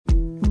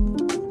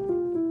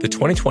The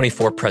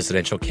 2024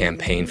 presidential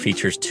campaign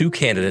features two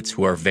candidates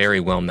who are very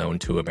well known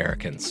to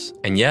Americans.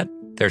 And yet,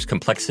 there's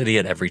complexity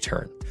at every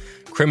turn.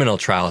 Criminal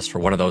trials for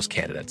one of those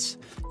candidates.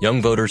 Young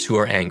voters who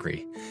are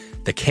angry.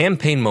 The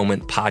Campaign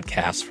Moment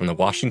podcast from the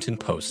Washington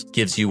Post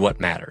gives you what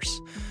matters.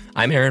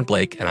 I'm Aaron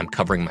Blake, and I'm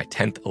covering my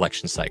 10th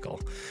election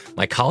cycle.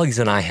 My colleagues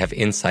and I have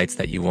insights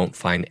that you won't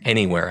find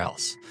anywhere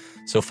else.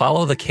 So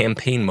follow the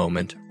Campaign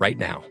Moment right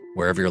now,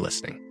 wherever you're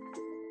listening.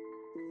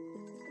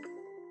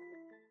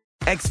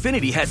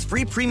 Xfinity has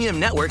free premium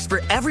networks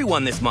for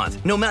everyone this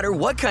month, no matter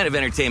what kind of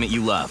entertainment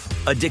you love.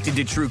 Addicted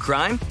to true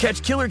crime?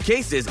 Catch killer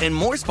cases and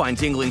more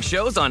spine-tingling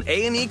shows on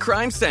A&E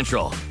Crime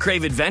Central.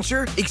 Crave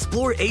adventure?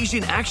 Explore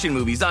Asian action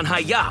movies on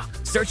Hi-YAH.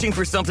 Searching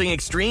for something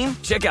extreme?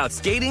 Check out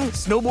skating,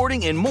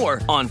 snowboarding, and more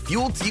on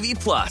Fuel TV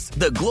Plus,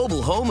 the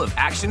global home of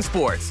action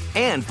sports.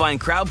 And find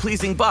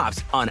crowd-pleasing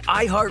bops on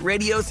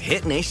iHeartRadio's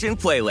Hit Nation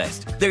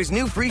playlist. There's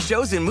new free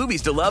shows and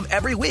movies to love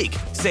every week.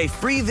 Say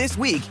free this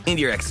week in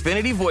your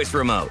Xfinity voice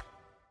remote.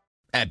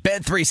 At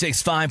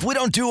Bet365, we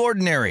don't do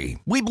ordinary.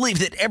 We believe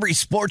that every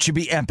sport should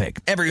be epic.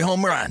 Every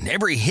home run,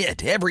 every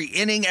hit, every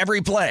inning, every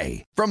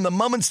play. From the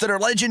moments that are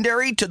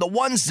legendary to the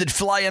ones that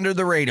fly under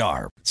the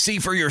radar. See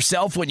for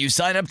yourself when you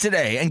sign up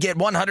today and get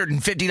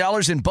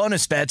 $150 in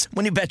bonus bets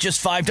when you bet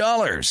just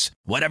 $5.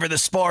 Whatever the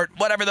sport,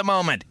 whatever the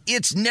moment,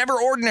 it's never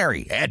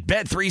ordinary at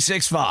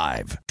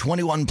Bet365.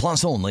 21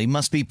 plus only.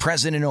 Must be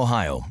present in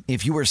Ohio.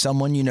 If you or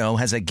someone you know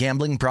has a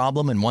gambling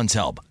problem and wants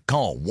help,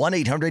 call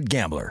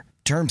 1-800-GAMBLER.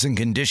 Terms and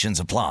conditions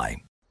apply.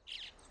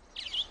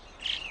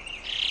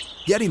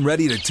 Getting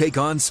ready to take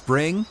on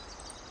spring?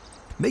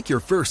 Make your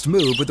first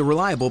move with the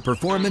reliable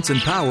performance and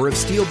power of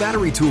Steel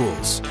battery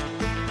tools.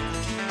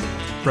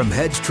 From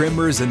hedge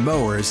trimmers and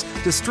mowers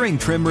to string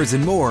trimmers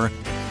and more,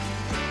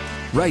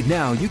 right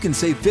now you can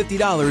save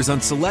 $50 on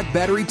select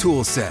battery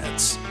tool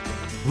sets.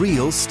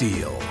 Real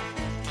Steel.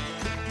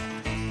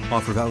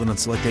 Offer valid on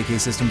select AK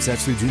system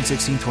sets through June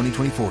 16,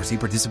 2024. See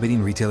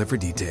participating retailer for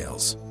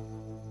details.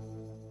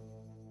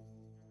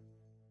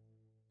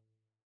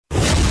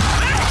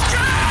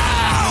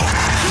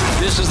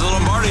 This is the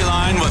Lombardi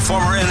Line with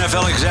former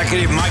NFL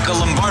executive Michael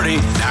Lombardi.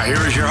 Now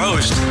here is your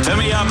host,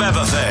 Femi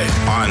Abebefe,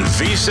 on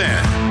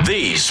VSiN,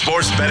 the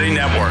Sports Betting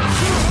Network.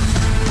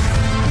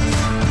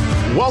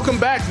 Welcome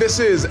back. This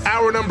is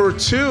hour number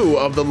 2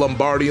 of the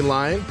Lombardi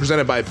Line,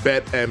 presented by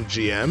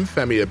BetMGM.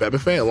 Femi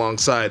Abebefe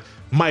alongside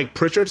Mike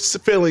Pritchard,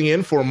 filling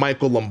in for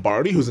Michael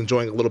Lombardi, who's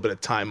enjoying a little bit of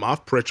time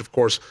off. Pritch, of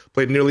course,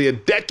 played nearly a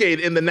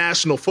decade in the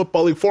National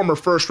Football League, former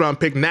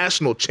first-round pick,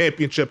 national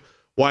championship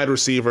wide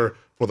receiver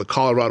for the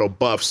Colorado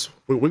Buffs.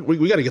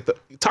 We got to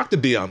talk to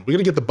Dion. We got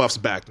to get the Buffs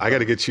back. I got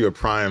to get you a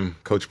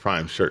Coach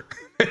Prime shirt.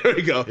 There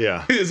you go.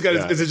 Yeah. Is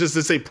it just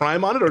to say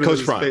Prime on it? Or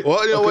Coach Prime.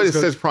 Well, you know what? It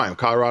says Prime.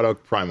 Colorado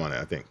Prime on it,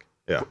 I think.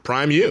 Yeah.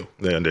 Prime you.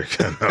 Yeah,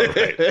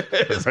 right.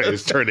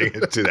 It's turning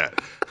into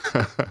that.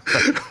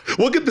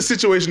 We'll get the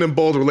situation in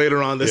Boulder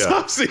later on this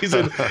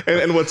offseason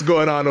and what's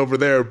going on over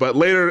there. But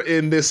later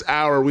in this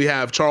hour, we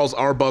have Charles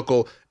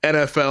Arbuckle,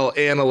 NFL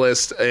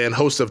analyst and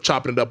host of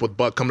Chopping It Up with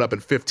Buck, coming up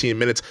in 15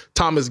 minutes.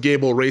 Thomas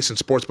Gable, race and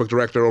sportsbook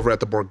director over at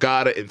the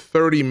Borgata, in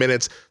 30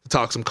 minutes to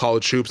talk some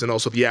college hoops and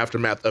also the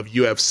aftermath of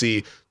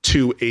UFC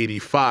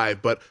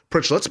 285. But,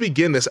 Pritch, let's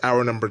begin this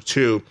hour number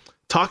 2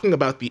 talking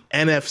about the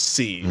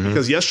NFC,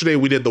 because yesterday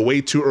we did the way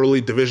too early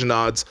division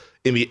odds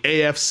in the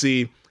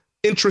AFC.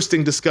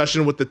 Interesting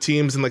discussion with the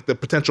teams and like the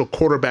potential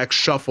quarterback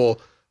shuffle,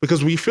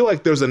 because we feel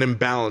like there's an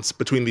imbalance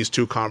between these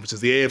two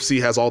conferences. The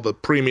AFC has all the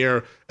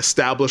premier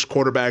established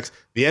quarterbacks.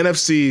 The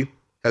NFC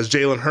has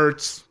Jalen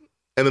Hurts,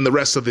 and then the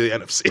rest of the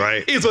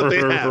NFC is what they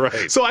have.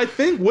 Right. So I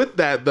think with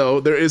that,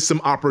 though, there is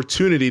some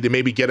opportunity to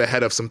maybe get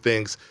ahead of some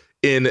things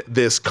in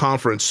this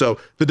conference. So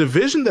the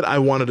division that I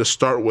wanted to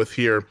start with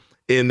here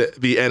in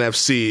the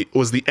NFC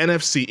was the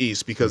NFC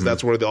East, because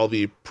that's where all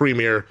the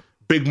premier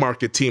big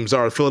market teams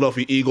are.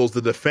 Philadelphia Eagles,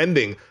 the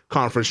defending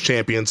conference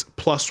champions,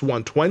 plus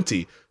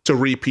 120 to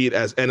repeat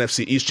as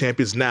NFC East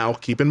champions. Now,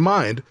 keep in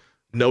mind,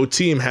 no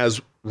team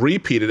has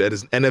repeated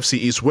as an NFC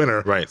East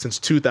winner since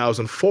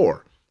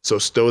 2004. So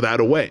stow that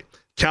away.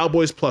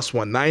 Cowboys plus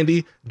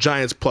 190,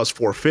 Giants plus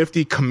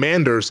 450.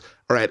 Commanders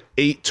are at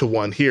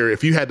 8-1 here.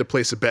 If you had to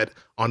place a bet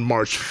on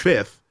March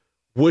 5th,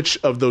 which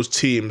of those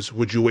teams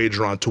would you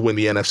wager on to win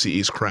the NFC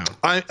East crown?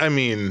 I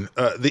mean,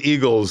 the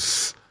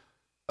Eagles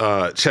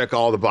check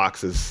all the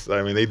boxes.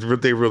 I mean,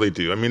 they really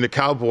do. I mean, the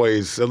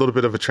Cowboys, a little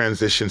bit of a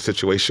transition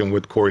situation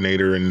with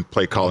coordinator and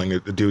play calling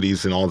the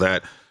duties and all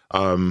that.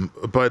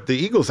 But the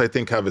Eagles, I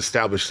think, have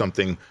established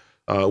something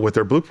with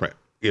their blueprint.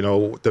 You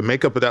know, the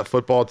makeup of that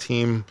football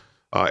team,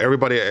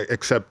 everybody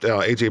except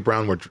A.J.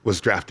 Brown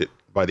was drafted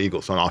by the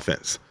Eagles on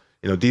offense.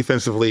 You know,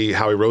 defensively,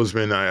 Howie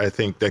Roseman, I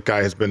think that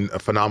guy has been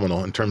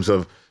phenomenal in terms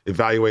of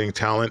evaluating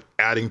talent,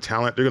 adding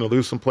talent. They're going to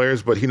lose some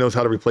players, but he knows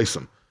how to replace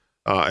them.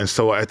 And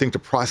so I think the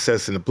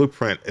process and the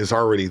blueprint is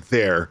already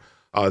there.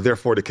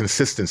 Therefore, the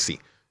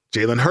consistency.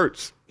 Jalen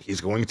Hurts,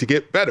 he's going to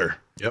get better.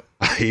 Yep.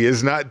 He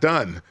is not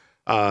done.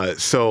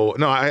 So,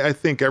 no, I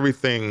think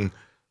everything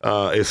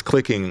is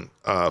clicking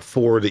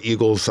for the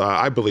Eagles.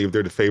 I believe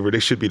they're the favorite. They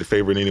should be the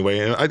favorite anyway.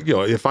 And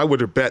if I were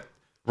to bet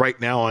right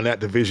now on that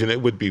division,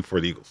 it would be for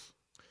the Eagles.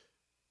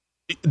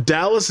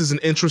 Dallas is an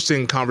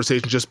interesting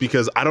conversation just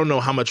because I don't know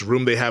how much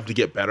room they have to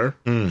get better,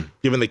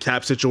 given the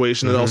cap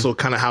situation and also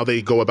kind of how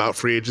they go about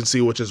free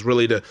agency, which is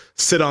really to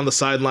sit on the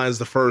sidelines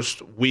the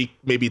first week,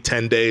 maybe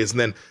 10 days, and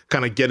then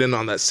kind of get in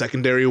on that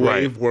secondary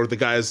wave where the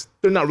guys,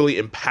 they're not really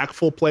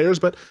impactful players,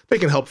 but they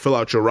can help fill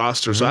out your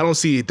roster. So I don't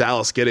see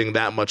Dallas getting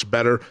that much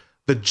better.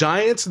 The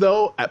Giants,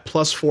 though, at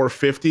plus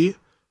 450,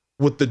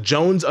 with the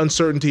Jones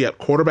uncertainty at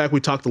quarterback,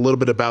 we talked a little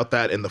bit about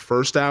that in the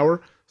first hour.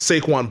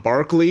 Saquon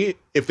Barkley,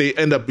 if they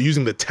end up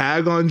using the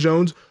tag on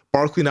Jones,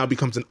 Barkley now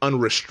becomes an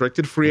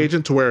unrestricted free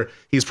agent to where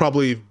he's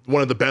probably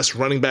one of the best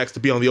running backs to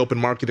be on the open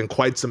market in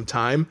quite some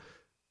time.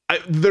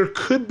 There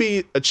could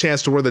be a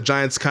chance to where the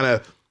Giants kind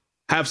of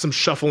have some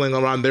shuffling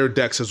around their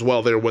decks as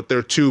well there with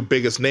their two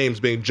biggest names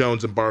being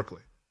Jones and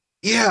Barkley.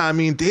 Yeah, I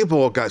mean,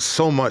 Daboll got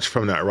so much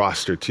from that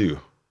roster too.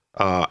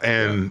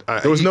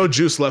 There was no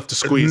juice left to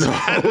squeeze.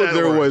 No,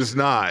 there was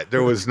not.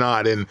 There was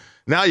not. And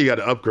now you got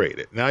to upgrade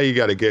it. Now you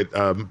got to get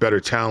better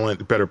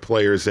talent, better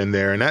players in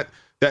there, and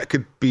that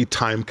could be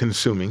time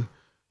consuming.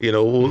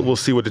 We'll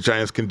see what the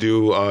Giants can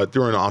do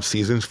during off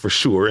seasons for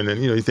sure. And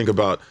then you think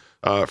about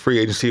free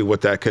agency,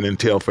 what that can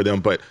entail for them.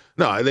 But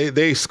no,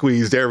 they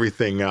squeezed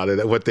everything out of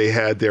that, what they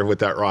had there with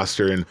that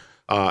roster, and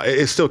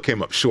it still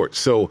came up short.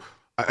 So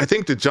I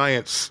think the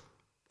Giants,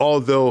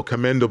 although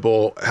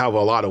commendable, have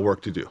a lot of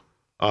work to do.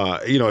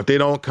 If they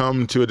don't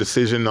come to a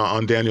decision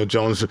on Daniel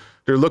Jones,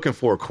 they're looking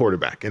for a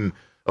quarterback. And,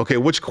 okay,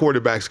 which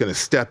quarterback's going to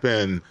step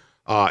in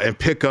and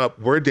pick up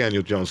where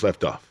Daniel Jones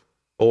left off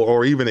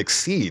or even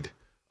exceed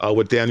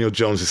what Daniel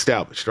Jones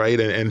established, right?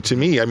 And to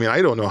me, I mean,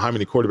 I don't know how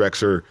many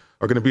quarterbacks are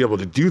going to be able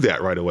to do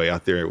that right away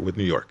out there with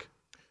New York.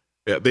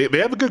 Yeah, they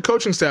have a good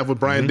coaching staff with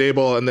Brian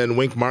Daboll and then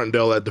Wink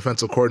Martindale at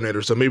defensive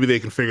coordinator, so maybe they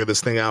can figure this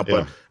thing out.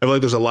 But I feel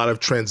like there's a lot of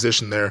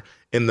transition there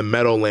in the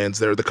Meadowlands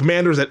there. The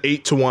Commanders at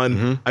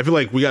 8-1. I feel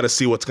like we got to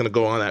see what's going to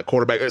go on at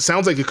quarterback. It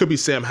sounds like it could be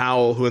Sam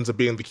Howell who ends up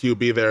being the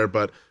QB there,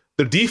 but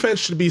their defense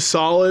should be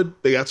solid.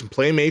 They got some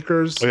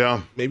playmakers.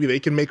 Yeah. Maybe they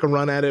can make a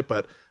run at it,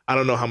 but I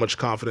don't know how much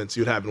confidence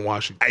you'd have in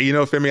Washington.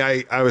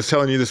 Femi, I was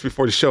telling you this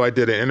before the show. I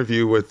did an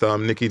interview with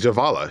Nikki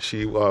Javala.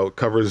 She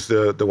covers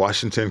the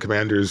Washington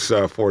Commanders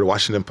for the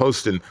Washington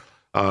Post, and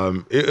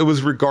it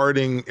was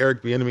regarding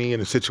Eric Bieniemy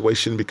and the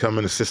situation,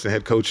 becoming assistant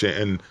head coach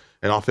and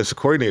offensive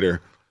coordinator.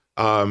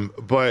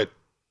 But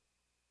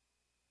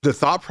the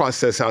thought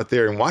process out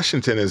there in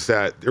Washington is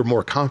that they're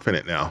more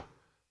confident now.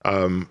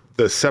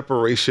 The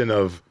separation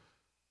of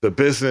the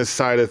business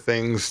side of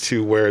things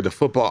to where the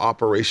football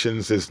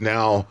operations is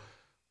now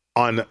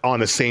on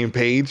the same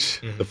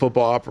page, the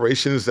football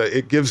operations,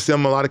 it gives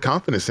them a lot of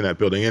confidence in that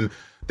building. And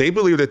they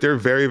believe that they're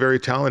very, very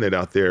talented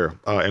out there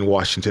in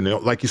Washington.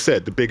 Like you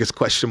said, the biggest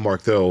question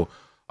mark, though,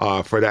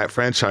 for that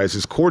franchise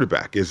is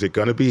quarterback. Is it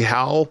going to be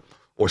Howell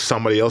or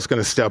somebody else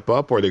going to step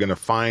up, or are they going to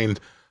find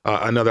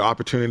another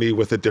opportunity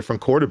with a different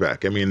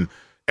quarterback? I mean,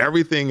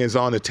 everything is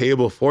on the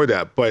table for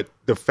that. But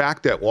the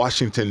fact that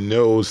Washington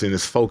knows and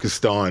is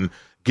focused on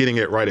getting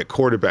it right at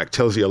quarterback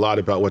tells you a lot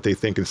about what they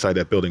think inside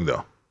that building,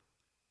 though.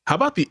 How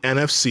about the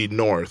NFC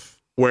North,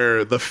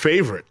 where the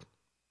favorite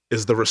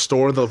is the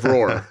Restore the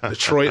Roar,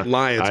 Detroit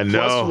Lions,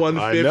 plus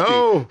 150. I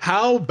know.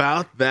 How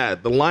about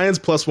that? The Lions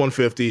plus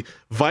 150,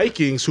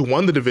 Vikings, who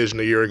won the division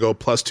a year ago,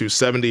 plus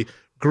 270,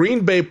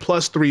 Green Bay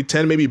plus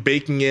 310, maybe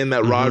baking in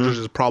that Rodgers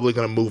is probably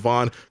going to move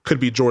on. Could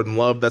be Jordan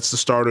Love. That's the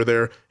starter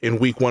there in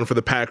week 1 for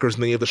the Packers.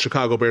 And then you have the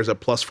Chicago Bears at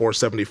plus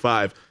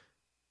 475.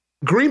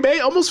 Green Bay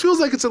almost feels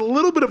like it's a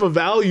little bit of a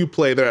value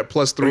play there at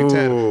plus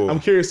 310. Ooh. I'm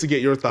curious to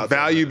get your thoughts.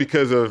 Value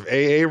because of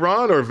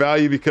Aaron or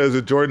value because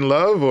of Jordan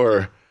Love?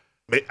 Or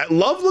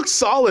Love looks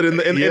solid in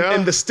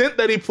the stint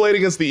that he played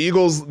against the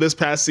Eagles this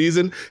past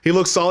season. He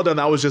looked solid, and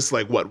that was just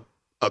like, what,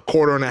 a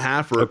quarter and a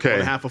half or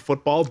a half of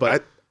football?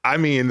 But I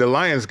mean, the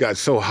Lions got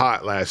so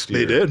hot last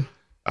year. They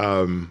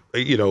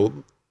did.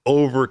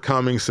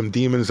 Overcoming some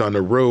demons on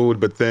the road,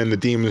 but then the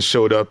demons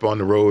showed up on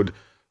the road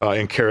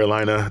in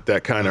Carolina.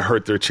 That kind of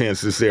hurt their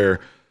chances there.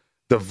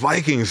 The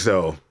Vikings,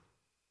 though,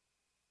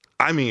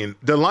 I mean,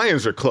 the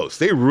Lions are close.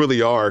 They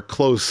really are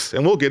close,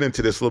 and we'll get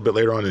into this a little bit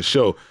later on in the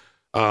show.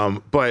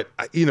 But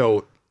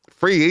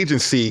free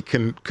agency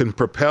can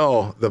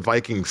propel the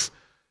Vikings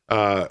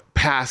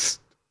past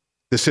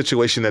the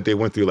situation that they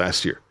went through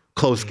last year.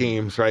 Close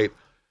games, right?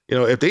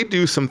 If they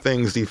do some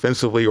things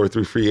defensively or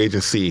through free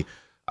agency,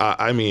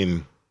 I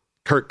mean,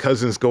 Kirk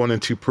Cousins going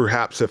into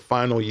perhaps a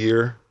final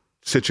year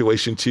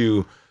situation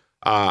too.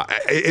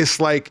 It's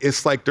like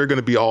they're going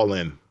to be all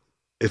in.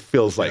 It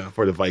feels like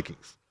for the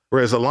Vikings,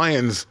 whereas the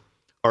Lions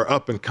are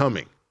up and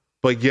coming,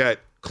 but yet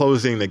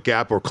closing the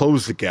gap or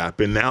close the gap,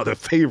 and now the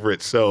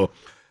favorite. So,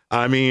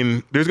 I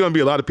mean, there's going to be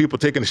a lot of people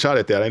taking a shot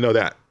at that. I know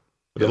that.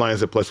 The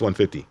Lions at plus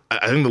 150.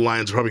 I think the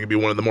Lions are probably going to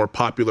be one of the more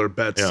popular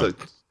bets.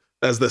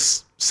 as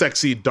this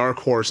sexy dark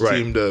horse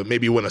team to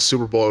maybe win a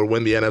Super Bowl or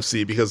win the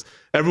NFC, because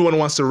everyone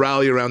wants to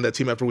rally around that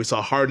team after we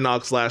saw Hard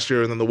Knocks last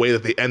year and then the way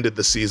that they ended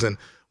the season,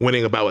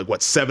 winning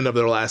about 7 of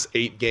their last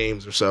 8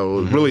 games or so.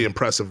 Really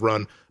impressive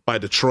run by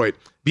Detroit.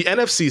 The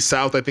NFC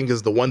South, I think,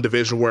 is the one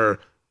division where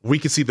we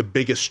could see the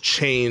biggest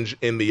change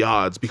in the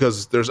odds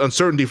because there's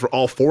uncertainty for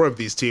all 4 of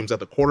these teams at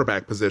the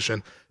quarterback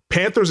position.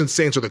 Panthers and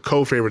Saints are the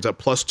co-favorites at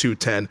plus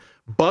 210.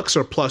 Bucks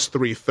are plus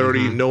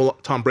 330. No,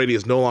 Tom Brady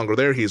is no longer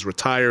there. He's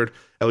retired,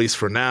 at least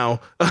for now.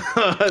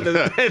 And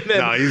then,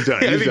 no, he's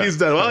done. I think he's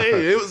done. Well,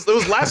 hey, it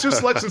was last year's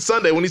Selection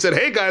Sunday when he said,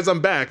 "Hey guys,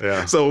 I'm back."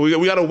 Yeah. So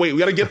we got to wait. We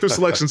got to get through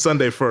Selection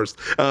Sunday first.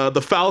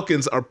 The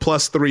Falcons are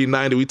plus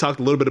 390. We talked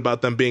a little bit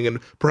about them being in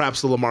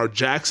perhaps the Lamar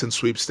Jackson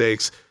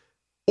sweepstakes.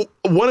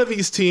 One of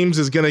these teams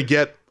is going to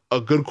get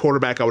a good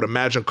quarterback. I would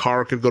imagine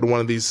Carr could go to one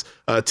of these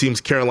teams.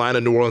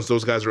 Carolina, New Orleans,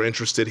 those guys are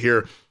interested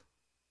here.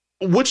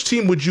 Which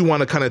team would you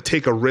want to kind of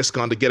take a risk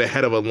on to get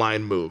ahead of a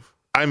line move?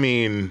 I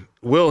mean,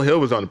 Will Hill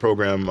was on the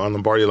program on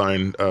Lombardi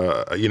Line,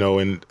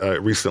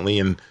 recently,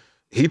 and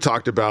he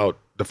talked about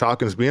the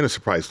Falcons being a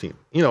surprise team.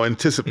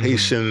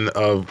 Anticipation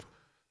of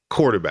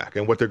quarterback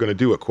and what they're going to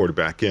do at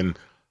quarterback, and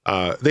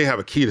they have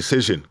a key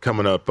decision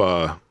coming up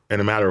in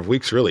a matter of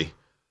weeks. Really,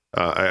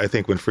 I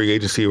think when free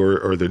agency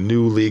or the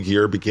new league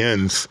year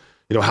begins,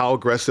 how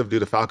aggressive do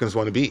the Falcons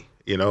want to be?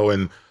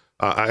 And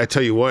I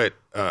tell you what,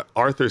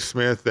 Arthur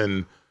Smith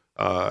and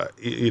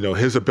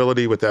his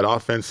ability with that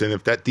offense, and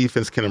if that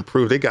defense can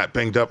improve, they got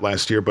banged up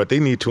last year, but they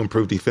need to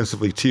improve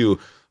defensively too.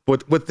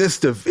 But with this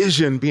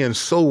division being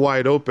so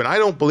wide open, I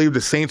don't believe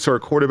the Saints are a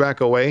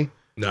quarterback away.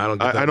 No,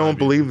 I don't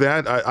believe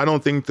that. I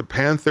don't think the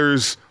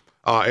Panthers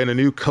and a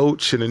new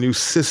coach and a new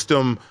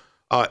system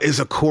is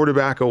a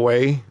quarterback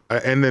away.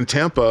 And then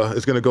Tampa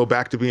is going to go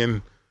back to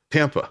being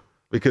Tampa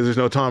because there's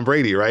no Tom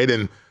Brady, right?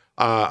 And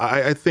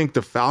I think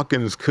the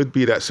Falcons could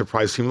be that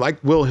surprise team,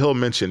 like Will Hill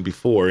mentioned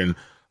before, and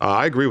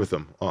I agree with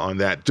them on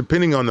that,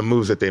 depending on the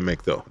moves that they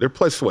make, though. They're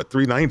plus,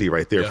 390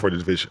 right there for the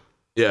division.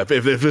 Yeah, if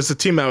it's a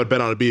team I would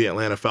bet on, it'd be the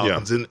Atlanta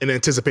Falcons in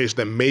anticipation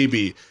that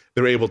maybe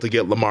they're able to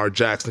get Lamar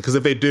Jackson. Because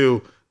if they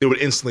do, they would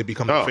instantly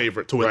become the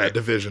favorite to win that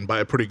division by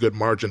a pretty good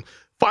margin.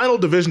 Final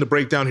division to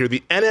break down here,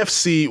 the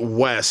NFC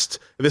West.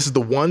 This is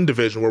the one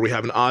division where we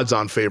have an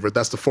odds-on favorite.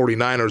 That's the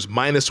 49ers,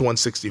 minus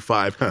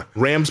 165.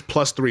 Rams,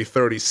 plus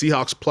 330.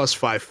 Seahawks, plus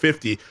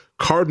 550.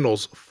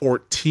 Cardinals,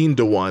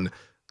 14-1.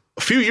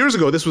 A few years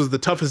ago, this was the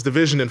toughest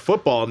division in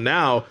football.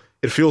 Now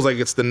it feels like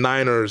it's the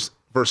Niners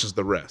versus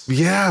the rest.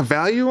 Yeah,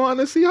 value on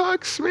the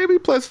Seahawks, maybe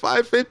plus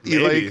 550.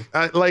 Maybe.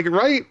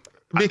 Right?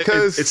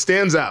 Because it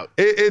stands out.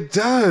 It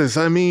does.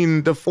 I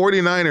mean, the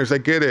 49ers, I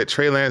get it.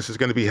 Trey Lance is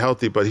going to be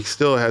healthy, but he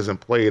still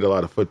hasn't played a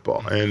lot of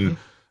football. And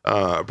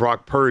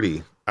Brock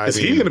Purdy. Is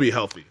he going to be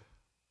healthy?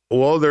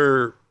 Well,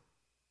 they're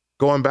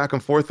going back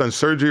and forth on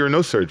surgery or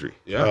no surgery.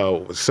 Yeah.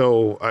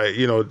 So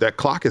that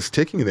clock is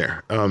ticking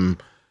there.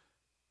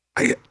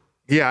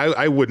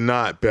 I would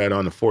not bet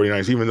on the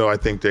 49ers, even though I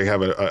think they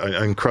have an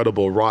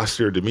incredible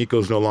roster.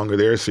 D'Amico's no longer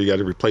there, so you got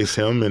to replace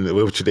him,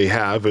 which they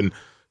have. And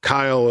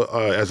Kyle,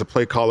 as a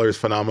play caller, is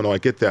phenomenal. I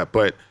get that.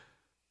 But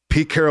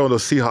Pete Carroll and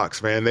those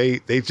Seahawks, man,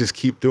 they just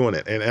keep doing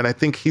it. And I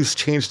think he's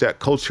changed that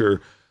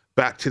culture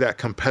back to that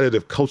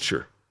competitive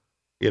culture.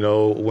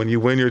 When you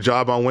win your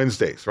job on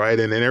Wednesdays, right?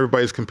 And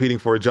everybody's competing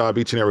for a job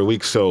each and every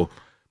week. So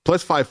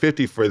plus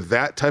 550 for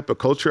that type of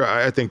culture,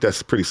 I think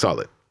that's pretty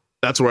solid.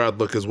 That's where I'd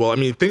look as well. I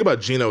mean, think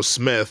about Geno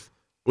Smith.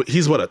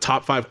 He's a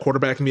top 5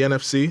 quarterback in the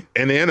NFC?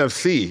 In the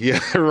NFC, yeah,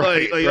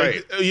 right.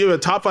 Like, you have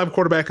a top 5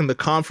 quarterback in the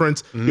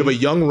conference. You have a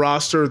young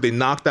roster. They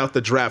knocked out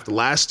the draft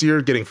last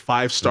year, getting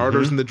 5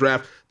 starters in the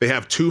draft. They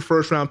have 2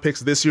 first-round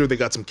picks this year. They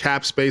got some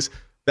cap space.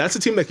 That's a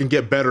team that can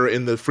get better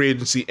in the free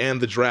agency and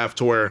the draft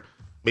to where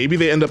maybe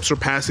they end up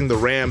surpassing the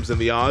Rams in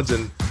the odds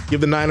and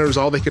give the Niners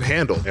all they could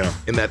handle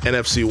in that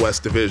NFC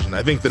West division.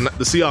 I think the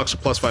Seahawks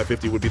plus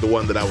 550 would be the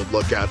one that I would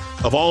look at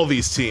of all of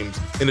these teams,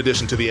 in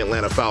addition to the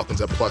Atlanta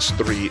Falcons at plus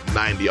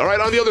 390. All right,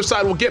 on the other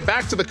side, we'll get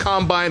back to the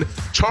Combine.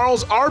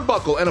 Charles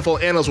Arbuckle,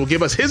 NFL analyst, will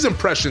give us his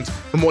impressions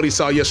from what he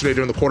saw yesterday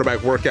during the quarterback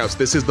workouts.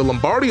 This is the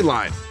Lombardi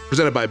Line,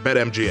 presented by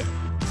BetMGM.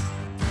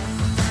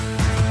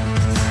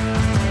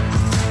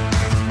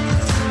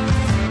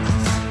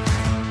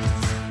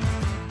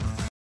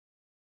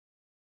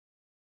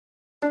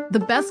 The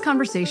best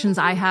conversations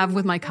I have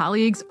with my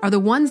colleagues are the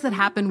ones that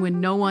happen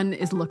when no one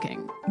is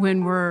looking,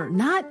 when we're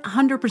not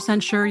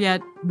 100% sure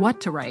yet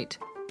what to write.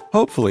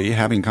 Hopefully,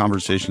 having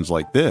conversations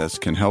like this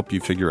can help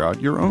you figure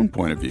out your own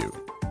point of view.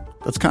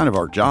 That's kind of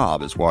our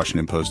job as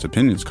Washington Post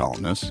opinions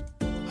columnists.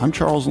 I'm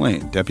Charles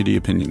Lane, Deputy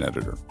Opinion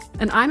Editor.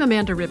 And I'm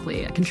Amanda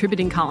Ripley, a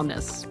contributing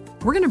columnist.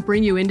 We're going to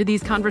bring you into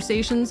these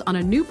conversations on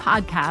a new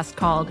podcast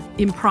called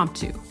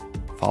Impromptu.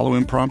 Follow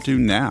Impromptu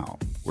now,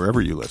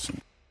 wherever you listen.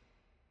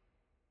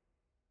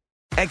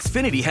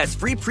 Xfinity has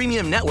free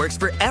premium networks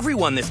for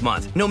everyone this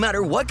month, no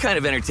matter what kind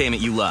of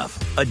entertainment you love.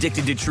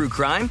 Addicted to true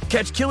crime?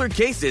 Catch killer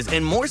cases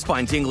and more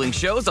spine-tingling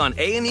shows on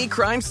A&E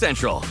Crime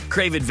Central.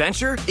 Crave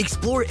adventure?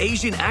 Explore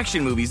Asian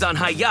action movies on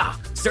Hi-YAH.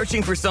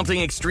 Searching for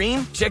something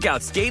extreme? Check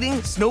out skating,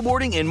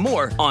 snowboarding, and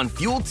more on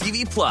Fuel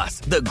TV Plus,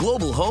 the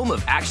global home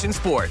of action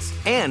sports.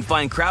 And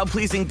find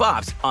crowd-pleasing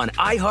bops on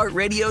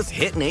iHeartRadio's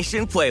Hit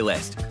Nation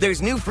playlist.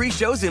 There's new free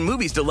shows and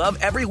movies to love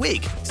every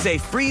week. Say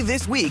free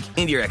this week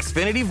in your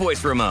Xfinity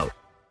voice remote.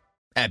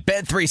 At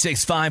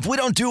Bet365, we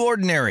don't do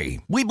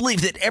ordinary. We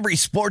believe that every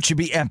sport should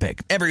be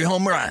epic. Every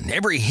home run,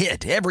 every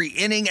hit, every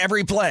inning,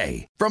 every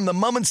play. From the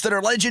moments that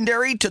are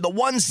legendary to the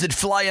ones that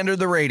fly under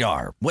the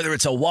radar. Whether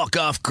it's a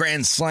walk-off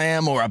grand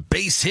slam or a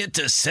base hit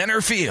to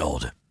center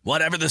field.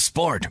 Whatever the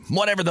sport,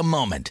 whatever the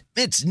moment,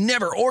 it's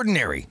never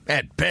ordinary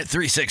at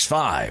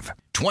Bet365.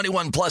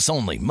 21 plus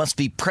only. Must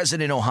be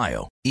present in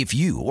Ohio. If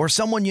you or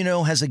someone you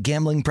know has a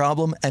gambling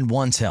problem and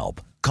wants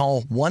help,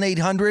 call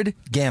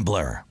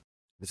 1-800-GAMBLER.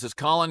 This is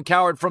Colin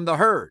Cowherd from The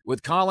Herd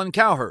with Colin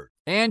Cowherd.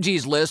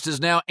 Angie's List is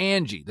now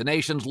Angie, the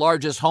nation's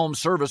largest home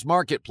service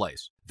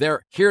marketplace.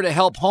 They're here to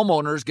help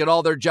homeowners get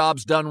all their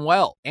jobs done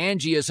well.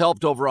 Angie has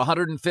helped over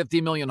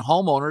 150 million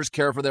homeowners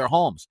care for their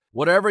homes.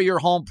 Whatever your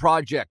home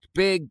project,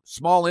 big,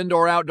 small,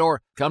 indoor,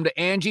 outdoor, come to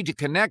Angie to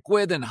connect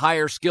with and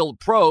hire skilled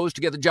pros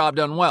to get the job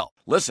done well.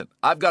 Listen,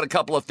 I've got a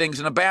couple of things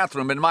in a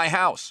bathroom in my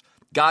house.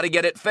 Got to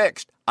get it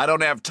fixed. I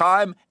don't have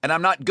time, and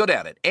I'm not good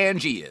at it.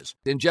 Angie is.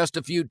 In just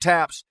a few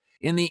taps,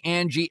 in the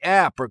Angie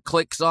app or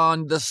clicks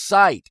on the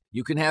site,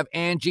 you can have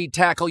Angie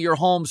tackle your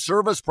home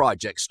service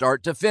project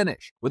start to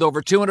finish. With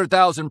over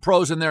 200,000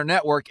 pros in their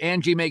network,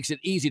 Angie makes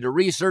it easy to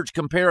research,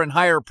 compare, and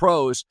hire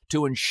pros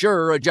to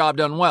ensure a job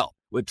done well.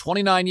 With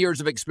 29 years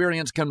of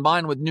experience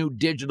combined with new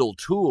digital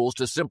tools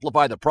to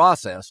simplify the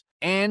process,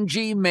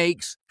 Angie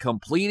makes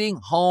completing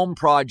home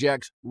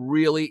projects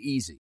really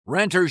easy.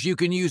 Renters, you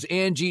can use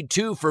Angie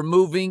too for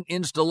moving,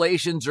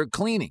 installations, or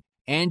cleaning.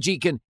 Angie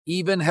can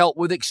even help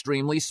with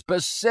extremely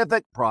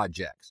specific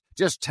projects.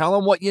 Just tell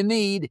them what you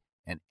need,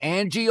 and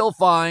Angie will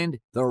find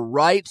the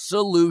right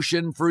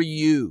solution for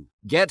you.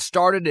 Get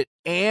started at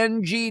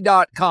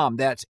Angie.com.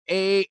 That's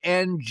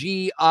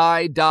ANGI.com,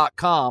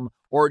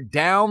 or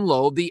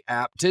download the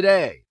app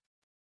today.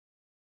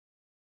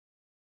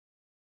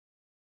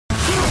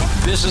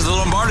 This is the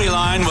Lombardi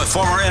Line with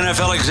former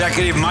NFL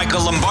executive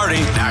Michael Lombardi.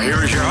 Now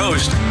here is your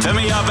host,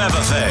 Femi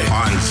Abebefe,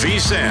 on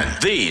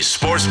VSiN, the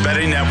Sports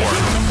Betting Network.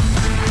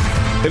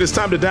 It is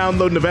time to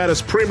download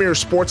Nevada's premier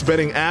sports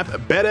betting app,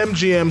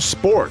 BetMGM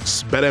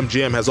Sports.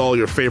 BetMGM has all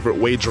your favorite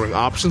wagering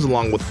options,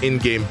 along with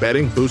in-game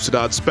betting, boosted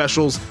odds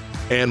specials,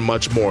 and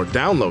much more.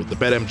 Download the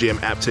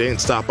BetMGM app today and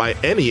stop by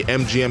any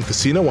MGM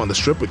casino on the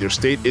Strip with your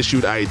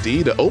state-issued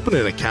ID to open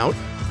an account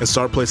and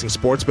start placing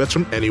sports bets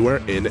from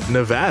anywhere in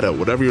Nevada.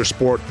 Whatever your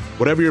sport,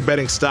 whatever your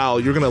betting style,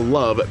 you're going to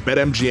love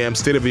BetMGM's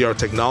state-of-the-art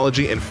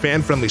technology and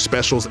fan-friendly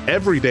specials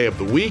every day of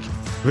the week.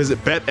 Visit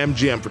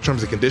BetMGM for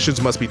terms and conditions.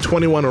 Must be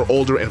 21 or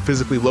older and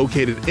physically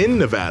located in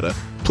Nevada.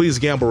 Please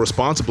gamble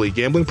responsibly.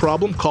 Gambling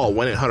problem? Call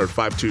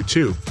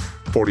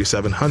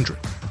 1-800-522-4700.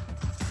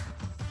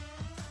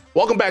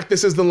 Welcome back.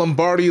 This is the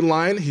Lombardi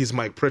Line. He's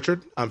Mike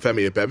Pritchard. I'm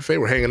Femi Abebefe.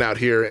 We're hanging out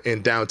here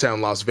in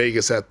downtown Las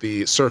Vegas at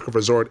the Circa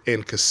Resort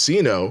and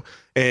Casino.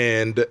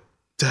 And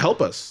to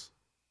help us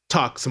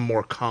talk some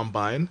more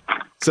Combine,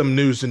 some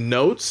news and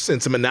notes,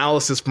 and some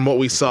analysis from what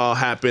we saw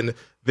happen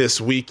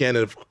this weekend,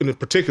 and in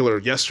particular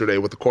yesterday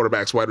with the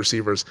quarterbacks, wide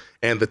receivers,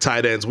 and the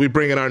tight ends, we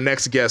bring in our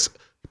next guest.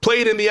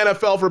 Played in the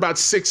NFL for about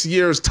 6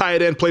 years,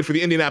 tight end, played for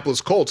the Indianapolis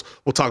Colts.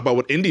 We'll talk about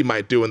what Indy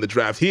might do in the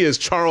draft. He is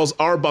Charles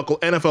Arbuckle,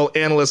 NFL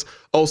analyst,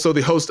 also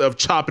the host of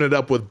Chopping It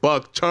Up with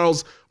Buck.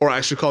 Charles, or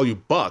I should call you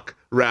Buck,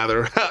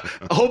 rather. I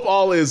hope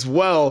all is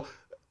well.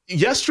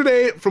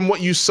 Yesterday, from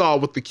what you saw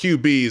with the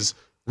QBs,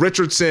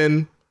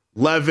 Richardson,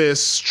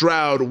 Levis,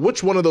 Stroud,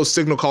 which one of those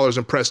signal callers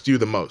impressed you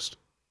the most?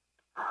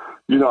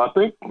 You know, I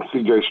think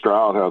C.J.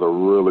 Stroud had a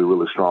really,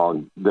 really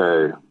strong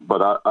day.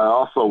 But I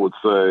also would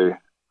say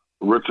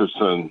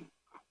Richardson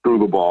threw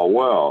the ball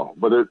well.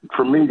 But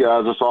for me,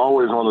 guys, it's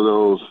always one of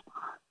those,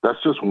 that's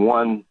just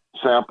one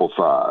sample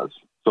size.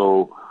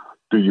 So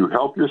do you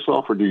help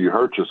yourself or do you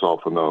hurt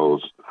yourself in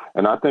those?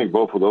 And I think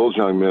both of those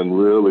young men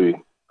really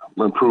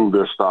improved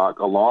their stock,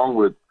 along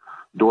with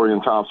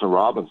Dorian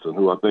Thompson-Robinson,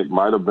 who I think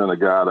might have been a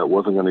guy that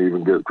wasn't going to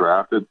even get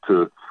drafted,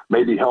 to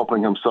maybe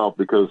helping himself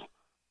because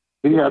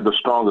he had the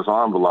strongest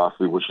arm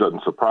velocity, which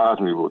doesn't surprise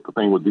me. But the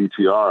thing with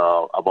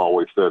DTR, I've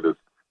always said, is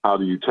how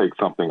do you take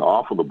something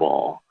off of the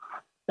ball?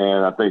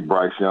 And I think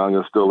Bryce Young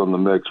is still in the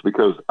mix,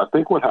 because I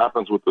think what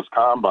happens with this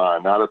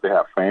Combine, now that they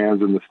have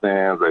fans in the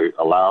stands, they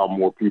allow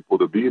more people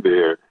to be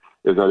there,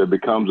 is that it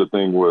becomes a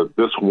thing where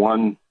this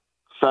one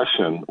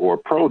session or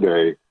pro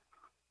day,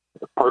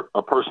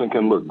 a person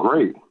can look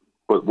great,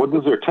 but what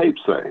does their tape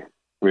say?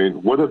 I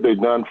mean, what have they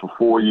done for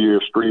 4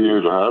 years, 3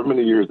 years, or however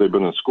many years they've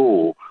been in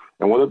school,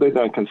 and what have they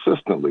done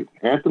consistently?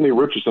 Anthony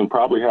Richardson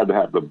probably had to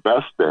have the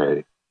best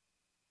day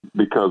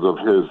because of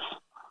his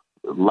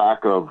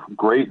lack of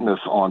greatness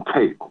on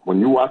tape. When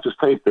you watch his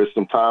tape, there's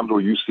some times where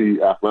you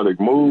see athletic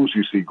moves,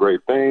 you see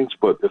great things,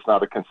 but it's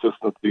not a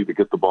consistency to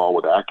get the ball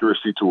with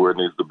accuracy to where it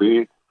needs to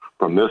be.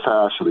 from this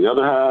hash to the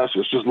other hash.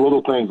 It's just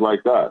little things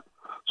like that.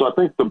 So I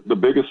think the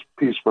biggest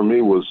piece for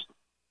me was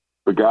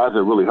the guys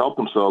that really helped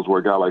themselves were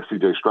a guy like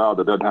C.J. Stroud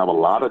that doesn't have a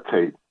lot of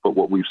tape, but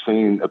what we've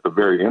seen at the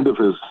very end of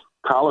his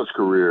college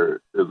career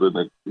is,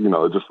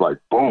 just like,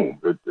 boom,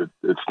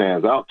 it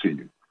stands out to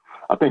you.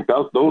 I think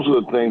those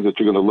are the things that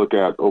you're going to look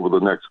at over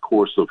the next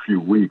course of a few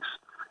weeks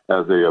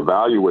as they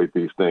evaluate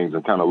these things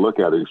and kind of look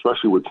at it,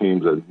 especially with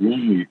teams that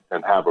need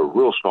and have a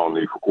real strong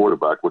need for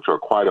quarterback, which are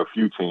quite a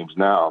few teams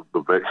now.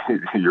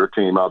 Your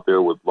team out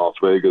there with Las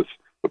Vegas,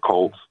 the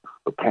Colts,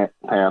 the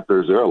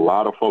Panthers, there are a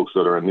lot of folks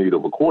that are in need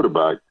of a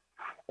quarterback.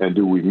 And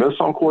do we miss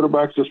on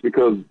quarterbacks just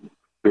because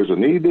there's a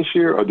need this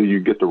year, or do you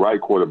get the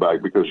right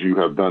quarterback because you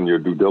have done your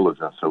due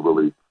diligence and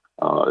really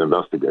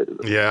investigated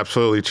it? Yeah,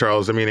 absolutely,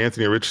 Charles. I mean,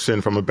 Anthony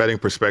Richardson, from a betting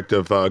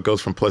perspective,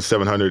 goes from plus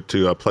 700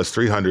 to plus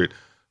 300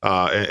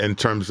 in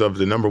terms of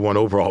the number one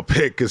overall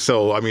pick.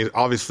 So, I mean,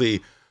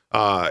 obviously,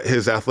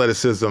 his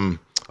athleticism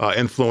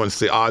influenced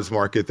the odds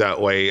market that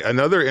way.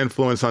 Another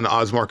influence on the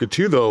odds market,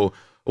 too, though,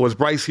 was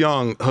Bryce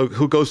Young,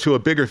 who goes to a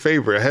bigger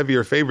favorite, a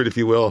heavier favorite, if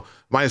you will,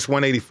 minus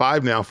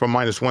 185 now from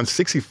minus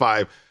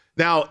 165.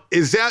 Now,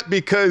 is that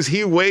because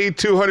he weighed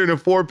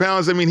 204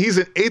 pounds? I mean, he's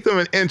an eighth of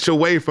an inch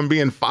away from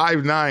being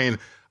 5'9".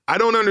 I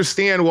don't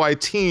understand why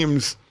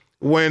teams,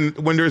 when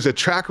there's a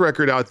track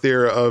record out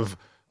there of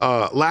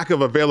lack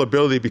of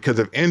availability because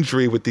of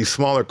injury with these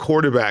smaller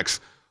quarterbacks,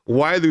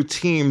 why do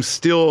teams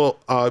still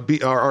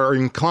are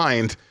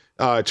inclined,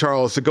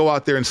 Charles, to go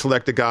out there and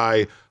select a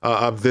guy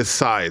of this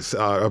size,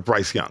 of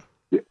Bryce Young?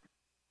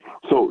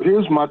 So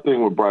here's my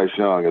thing with Bryce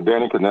Young, and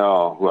Danny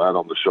Cannell, who I had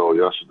on the show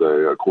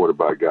yesterday, a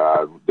quarterback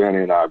guy.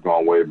 Danny and I have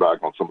gone way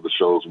back on some of the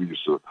shows we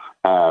used to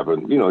have,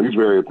 and, he's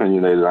very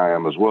opinionated. I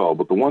am as well.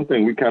 But the one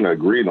thing we kind of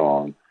agreed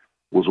on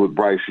was with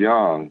Bryce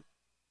Young,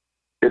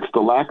 it's the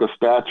lack of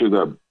stature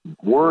that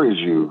worries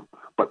you.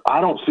 But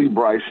I don't see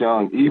Bryce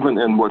Young, even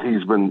in what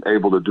he's been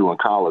able to do in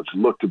college,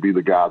 look to be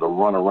the guy to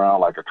run around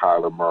like a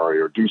Kyler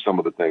Murray or do some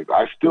of the things.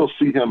 I still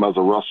see him as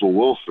a Russell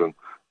Wilson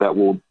that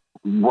will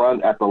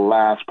run at the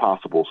last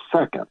possible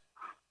second.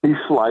 He's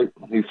slight,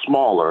 he's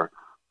smaller,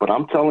 but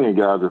I'm telling you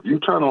guys, if you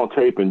turn on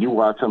tape and you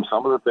watch him,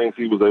 some of the things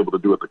he was able to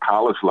do at the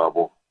college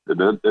level, it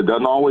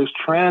doesn't always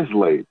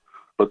translate.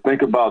 But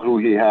think about who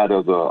he had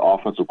as an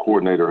offensive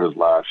coordinator his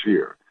last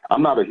year.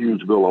 I'm not a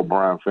huge Bill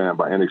O'Brien fan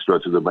by any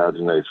stretch of the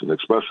imagination,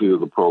 especially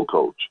as a pro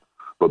coach.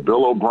 But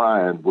Bill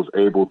O'Brien was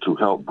able to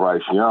help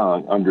Bryce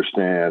Young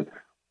understand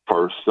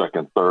first,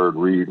 second, third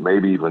read,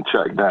 maybe even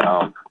check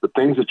down, the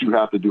things that you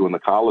have to do in the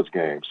college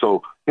game.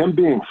 So him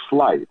being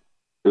slight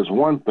is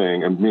one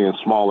thing and being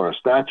smaller in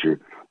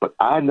stature, but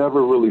I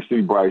never really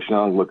see Bryce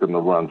Young looking to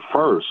run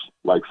first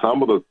like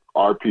some of the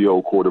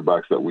RPO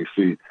quarterbacks that we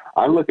see.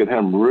 I look at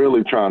him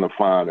really trying to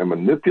find and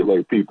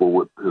manipulate people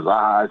with his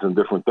eyes and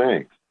different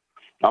things.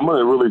 I'm going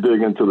to really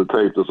dig into the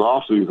tape this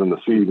offseason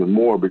to see even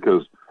more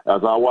because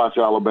as I watch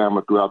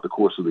Alabama throughout the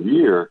course of the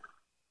year,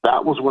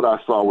 that was what I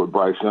saw with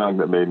Bryce Young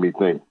that made me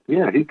think,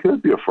 yeah, he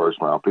could be a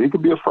first-round pick. He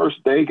could be a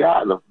first-day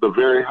guy, the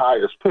very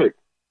highest pick.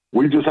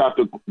 We just have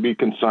to be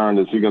concerned,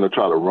 is he going to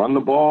try to run the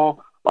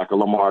ball like a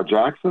Lamar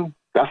Jackson?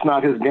 That's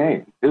not his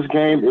game. His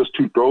game is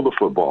to throw the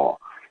football.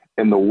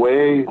 And the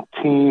way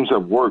teams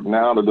have worked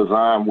now to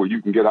design where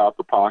you can get out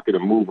the pocket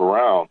and move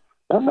around,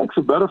 that makes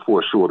it better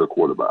for a shorter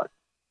quarterback.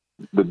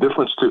 The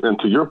difference,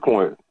 to your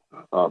point,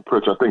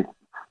 Pritch, I think,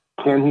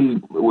 can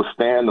he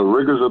withstand the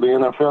rigors of the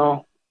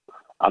NFL?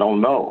 I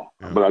don't know.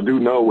 Yeah. But I do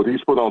know what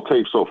he's put on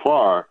tape so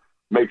far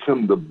makes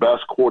him the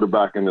best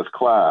quarterback in this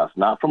class.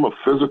 Not from a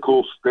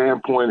physical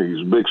standpoint,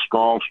 he's a big,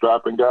 strong,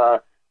 strapping guy.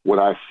 What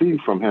I see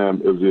from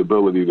him is the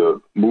ability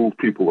to move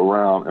people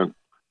around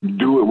and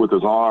do it with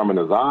his arm and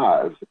his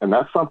eyes. And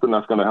that's something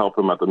that's going to help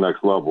him at the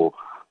next level,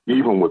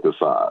 even with his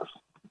size.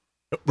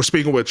 We're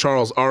speaking with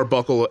Charles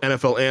Arbuckle,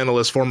 NFL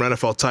analyst, former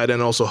NFL tight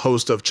end, also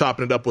host of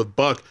Chopping It Up with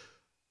Buck.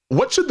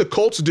 What should the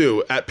Colts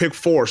do at pick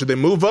 4? Should they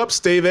move up,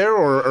 stay there,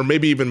 or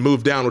maybe even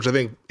move down, which I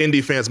think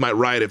Indy fans might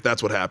riot if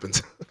that's what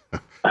happens?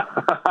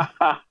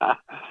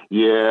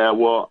 Yeah,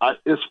 well,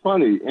 it's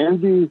funny.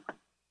 Indy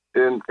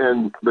and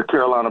the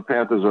Carolina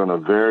Panthers are in a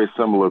very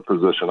similar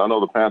position. I know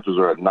the Panthers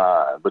are at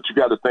 9, but you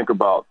got to think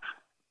about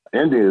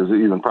Indy is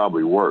even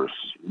probably worse,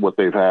 what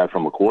they've had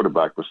from a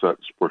quarterback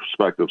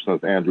perspective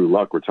since Andrew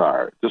Luck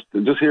retired.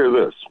 Just hear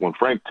this. When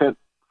Frank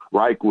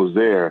Reich was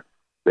there,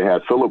 they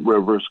had Phillip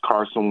Rivers,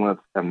 Carson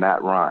Wentz, and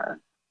Matt Ryan.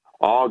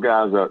 All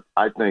guys that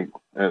I think,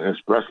 and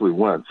especially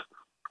Wentz,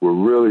 were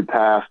really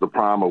past the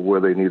prime of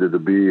where they needed to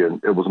be,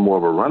 and it was more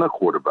of a runner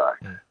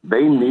quarterback.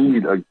 They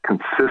need a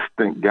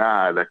consistent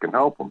guy that can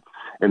help them.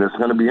 And it's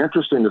going to be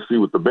interesting to see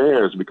with the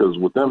Bears because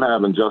with them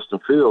having Justin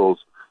Fields,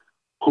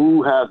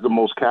 who has the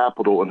most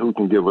capital and who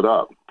can give it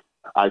up?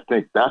 I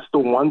think that's the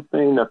one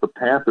thing that the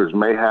Panthers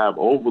may have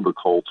over the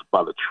Colts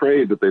by the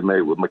trade that they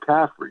made with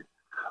McCaffrey,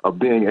 of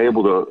being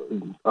able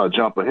to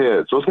jump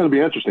ahead. So it's going to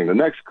be interesting. The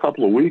next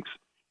couple of weeks,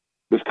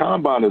 this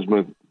combine has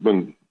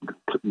been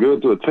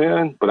good to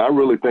attend, but I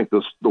really think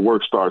the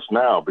work starts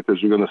now because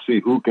you're going to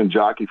see who can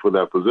jockey for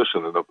that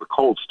position. And if the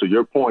Colts, to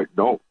your point,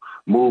 don't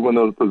move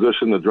into the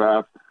position to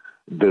draft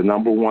the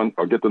number one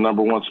or get the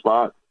number one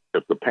spot.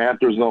 If the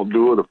Panthers don't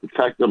do it, if the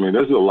Texans,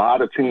 there's a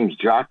lot of teams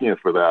jockeying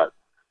for that.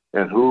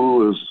 And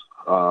who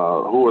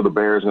are the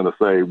Bears going to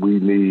say we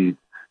need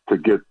to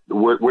get?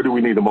 Where do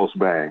we need the most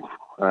bang,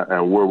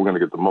 and where we're going to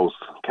get the most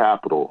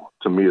capital?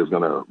 To me, is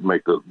going to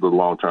make the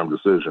long-term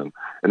decision.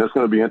 And it's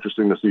going to be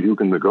interesting to see who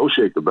can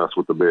negotiate the best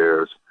with the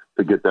Bears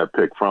to get that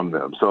pick from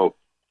them. So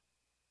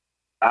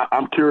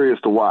I'm curious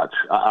to watch.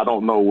 I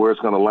don't know where it's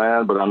going to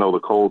land, but I know the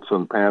Colts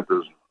and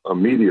Panthers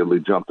immediately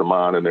jumped to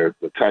mind, and there's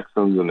the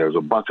Texans, and there's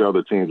a bunch of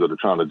other teams that are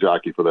trying to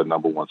jockey for that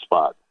number one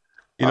spot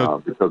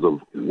because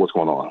of what's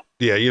going on.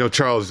 Yeah,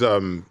 Charles,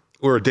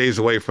 we're days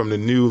away from the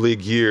new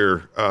league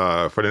year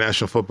for the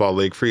National Football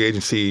League. Free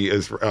agency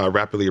is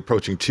rapidly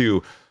approaching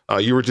too.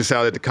 You were just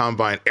out at the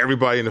Combine.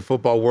 Everybody in the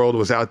football world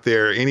was out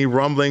there. Any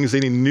rumblings,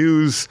 any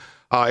news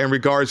in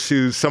regards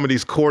to some of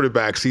these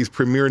quarterbacks, these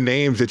premier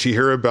names that you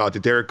hear about,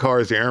 the Derek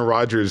Carrs, the Aaron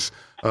Rodgers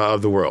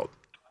of the world?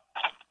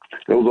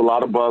 There was a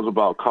lot of buzz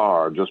about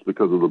Carr just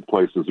because of the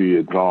places he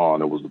had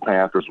gone. It was the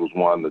Panthers was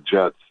one, the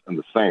Jets, and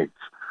the Saints.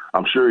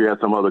 I'm sure he had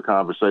some other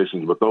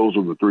conversations, but those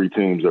were the three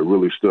teams that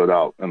really stood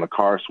out in the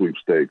Carr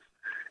sweepstakes.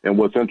 And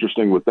what's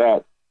interesting with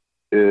that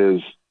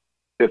is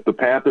if the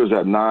Panthers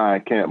at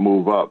 9 can't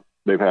move up,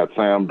 they've had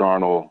Sam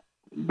Darnold,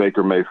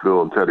 Baker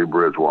Mayfield, and Teddy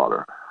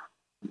Bridgewater.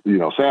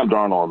 Sam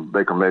Darnold and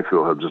Baker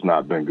Mayfield have just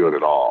not been good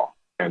at all.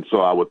 And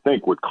so I would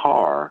think with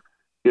Carr,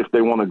 if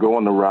they want to go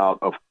in the route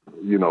of,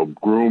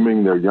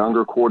 grooming their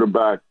younger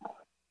quarterback,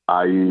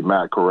 i.e.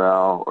 Matt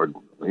Corral or,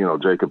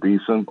 Jacob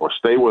Eason, or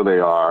stay where they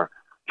are,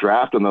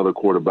 draft another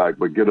quarterback,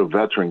 but get a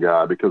veteran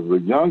guy, because the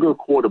younger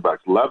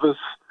quarterbacks, Levis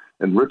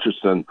and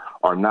Richardson,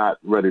 are not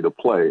ready to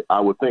play. I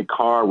would think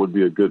Carr would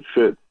be a good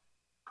fit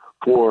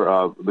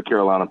for the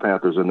Carolina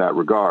Panthers in that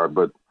regard,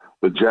 but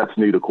the Jets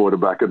need a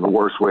quarterback in the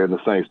worst way, and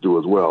the Saints do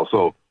as well.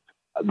 So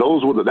that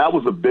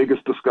was the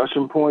biggest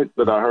discussion point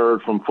that I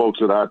heard from folks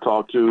that I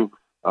talked to,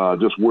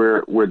 just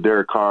where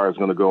Derek Carr is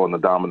going to go and the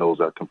dominoes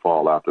that can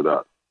fall after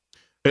that.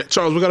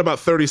 Charles, we got about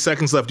 30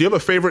 seconds left. Do you have a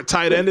favorite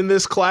tight end in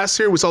this class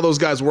here? We saw those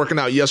guys working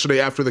out yesterday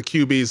after the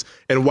QBs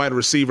and wide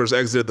receivers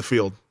exited the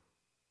field.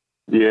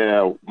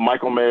 Yeah,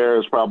 Michael Mayer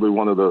is probably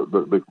one of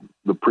the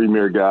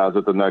premier guys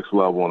at the next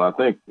level, and I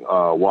think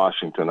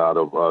Washington out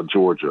of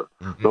Georgia.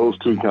 Mm-hmm. Those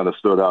two kind of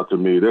stood out to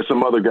me. There's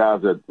some other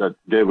guys that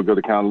gave a good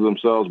account of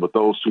themselves, but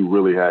those two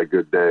really had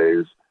good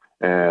days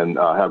and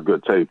have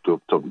good tape to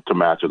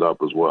match it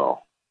up as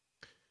well.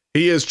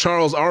 He is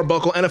Charles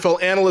Arbuckle,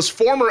 NFL analyst,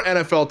 former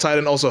NFL tight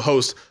end, also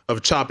host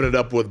of Chopping It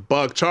Up with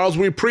Buck. Charles,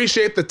 we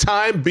appreciate the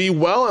time. Be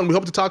well, and we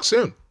hope to talk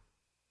soon.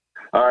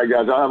 All right,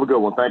 guys. Y'all have a good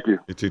one. Thank you.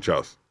 You too,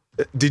 Charles.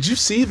 Did you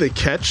see the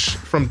catch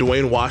from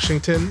Dwayne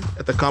Washington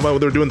at the Combine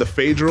when they were doing the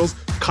fade drills?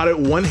 Caught it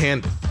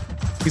one-handed.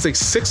 He's like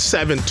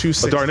 6'7",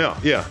 260. Darnell,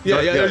 yeah.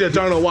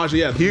 Darnell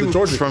Washington, He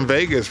was from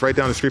Vegas, right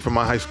down the street from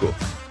my high school.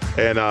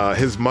 And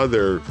his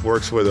mother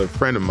works with a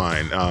friend of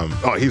mine.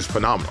 He's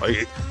phenomenal.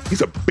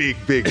 He's a big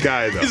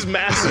guy, though. He's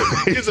massive.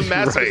 He's a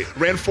massive. Right.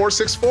 Ran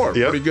 4.64.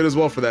 Yep. Pretty good as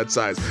well for that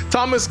size.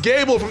 Thomas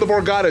Gable from the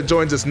Borgata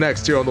joins us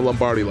next here on the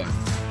Lombardi Line.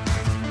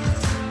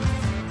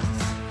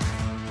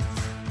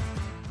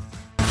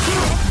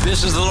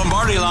 This is the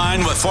Lombardi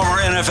Line with former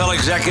NFL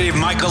executive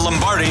Michael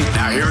Lombardi.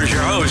 Now here is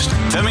your host,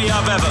 Femi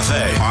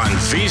Abebefe, on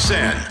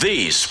VSiN,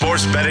 the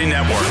Sports Betting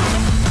Network.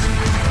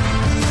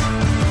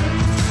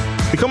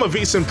 Become a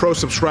VSiN Pro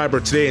subscriber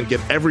today and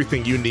get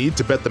everything you need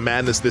to bet the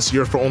madness this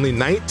year for only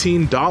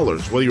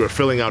 $19. Whether you are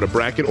filling out a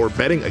bracket or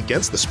betting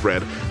against the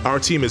spread, our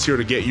team is here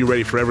to get you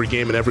ready for every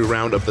game and every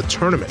round of the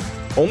tournament.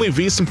 Only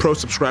VSiN Pro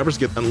subscribers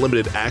get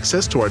unlimited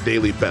access to our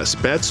daily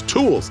best bets,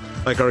 tools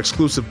like our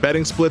exclusive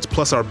betting splits,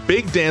 plus our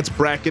big dance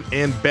bracket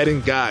and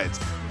betting guides.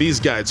 These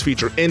guides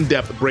feature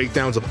in-depth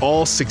breakdowns of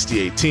all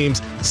 68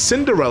 teams,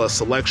 Cinderella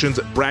selections,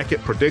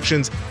 bracket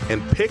predictions,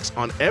 and picks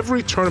on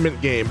every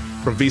tournament game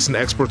from VSiN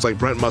experts like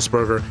Brent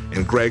Musburger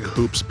and Greg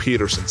Hoops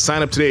Peterson.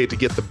 Sign up today to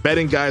get the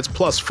betting guides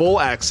plus full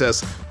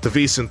access to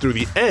VSiN through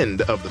the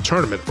end of the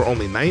tournament for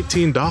only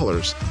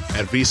 $19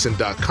 at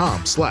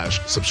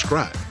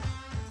VSiN.com/subscribe.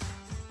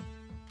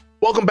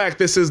 Welcome back.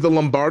 This is the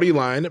Lombardi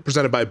Line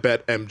presented by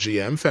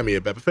BetMGM. Femi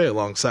Abebefe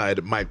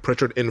alongside Mike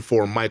Pritchard in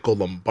for Michael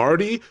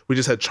Lombardi. We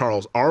just had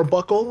Charles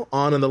Arbuckle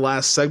on in the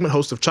last segment,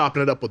 host of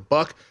Chopping It Up with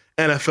Buck,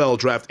 NFL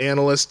draft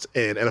analyst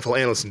and NFL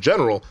analyst in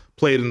general,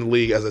 played in the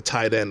league as a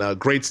tight end.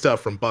 Great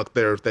stuff from Buck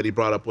there that he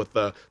brought up with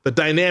the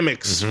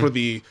dynamics for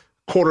the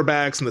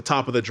quarterbacks and the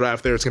top of the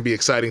draft there. It's going to be an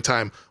exciting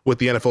time with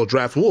the NFL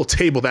draft. We'll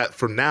table that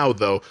for now,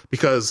 though,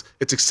 because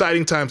it's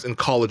exciting times in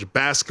college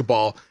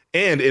basketball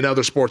and in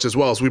other sports as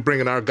well, as we bring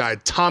in our guy,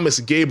 Thomas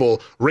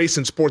Gable, race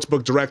and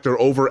sportsbook director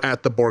over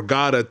at the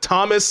Borgata.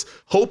 Thomas,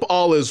 hope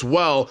all is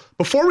well.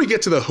 Before we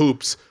get to the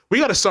hoops, we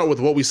got to start with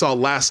what we saw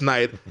last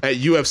night at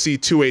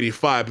UFC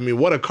 285. I mean,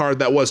 what a card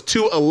that was.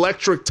 2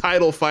 electric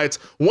title fights,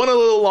 one a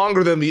little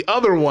longer than the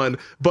other one,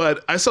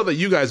 but I saw that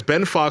you guys,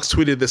 Ben Fox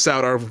tweeted this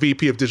out, our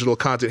VP of digital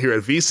content here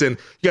at VSiN.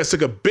 You guys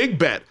took a big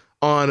bet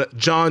on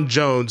John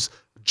Jones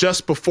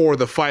just before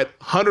the fight,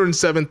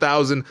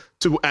 107,000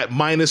 to at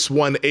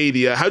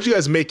 -180. How'd you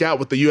guys make out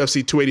with the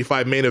UFC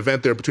 285 main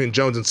event there between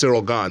Jones and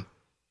Cyril Gane?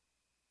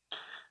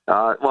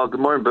 Well, good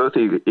morning, both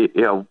of you.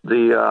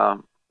 The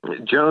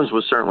Jones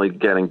was certainly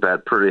getting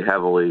bet pretty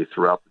heavily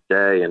throughout the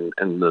day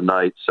and the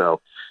night.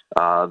 So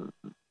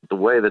the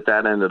way that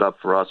ended up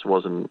for us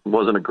wasn't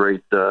a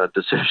great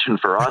decision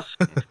for us.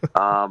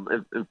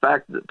 In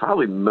fact,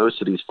 probably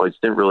most of these fights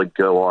didn't really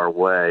go our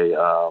way.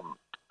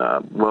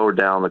 Lower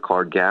down the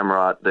card,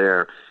 Gamrot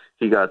there,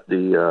 he got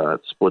the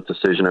split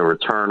decision over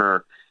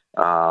Turner.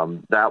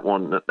 That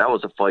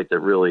was a fight that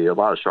really a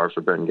lot of sharps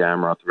were betting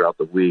Gamrot throughout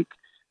the week.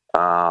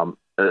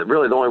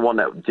 Really, the only one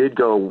that did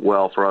go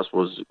well for us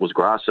was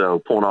Grasso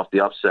pulling off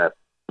the upset.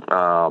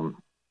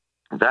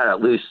 That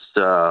at least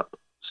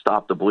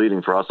stopped the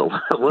bleeding for us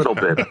a little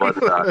bit.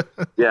 But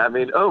yeah, I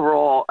mean,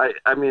 overall,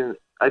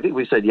 I think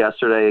we said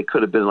yesterday it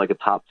could have been like a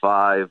top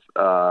 5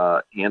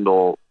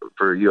 handle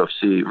for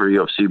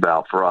UFC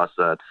bout for us.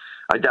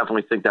 I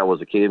definitely think that was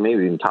the key,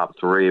 maybe even top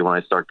 3 when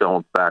I start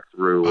going back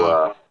through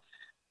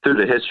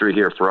the history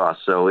here for us.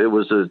 So it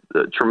was a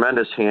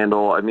tremendous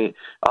handle. I mean,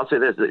 I'll say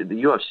this: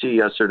 the UFC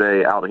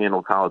yesterday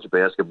out-handled college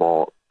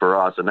basketball for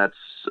us, and that's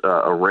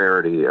a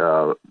rarity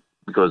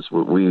because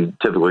we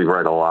typically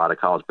write a lot of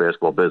college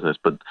basketball business.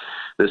 But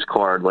this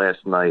card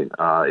last night,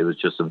 it was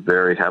just a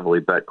very heavily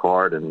bet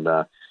card, and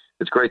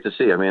it's great to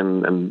see. I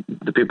mean, and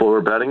the people who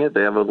are betting it,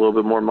 they have a little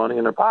bit more money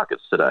in their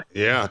pockets today.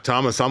 Yeah,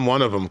 Thomas, I'm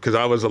one of them because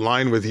I was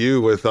aligned with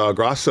you with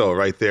Grasso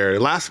right there.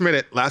 Last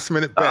minute bet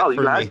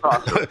for me.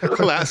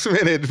 Last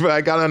minute, but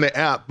I got on the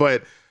app.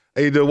 But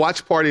the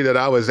watch party that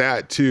I was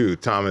at too,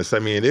 Thomas. I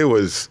mean, it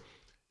was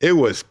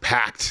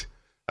packed.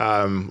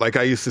 Like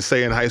I used to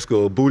say in high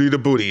school, booty to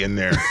booty in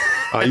there.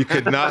 You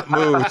could not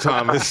move,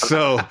 Thomas.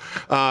 So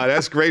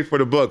that's great for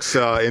the books,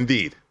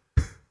 indeed.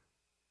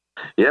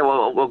 Yeah,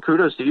 well,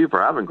 kudos to you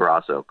for having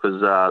Grasso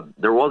because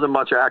there wasn't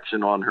much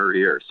action on her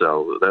here,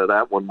 so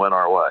that one went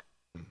our way.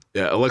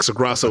 Yeah, Alexa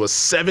Grasso was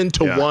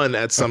 7-1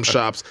 at some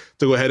shops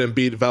to go ahead and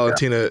beat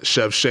Valentina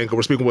Shevchenko.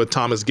 We're speaking with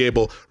Thomas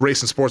Gable,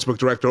 race and sportsbook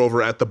director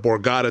over at the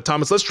Borgata.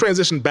 Thomas, let's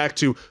transition back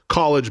to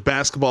college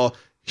basketball.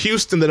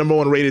 Houston, the number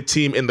 1 rated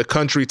team in the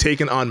country,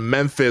 taking on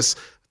Memphis.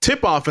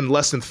 Tip-off in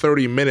less than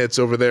 30 minutes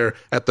over there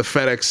at the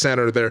FedEx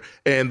Center there.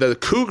 And the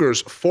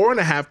Cougars,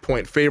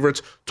 4.5-point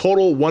favorites,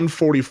 total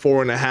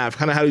 144.5.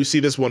 Kind of how do you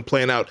see this one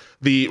playing out,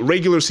 the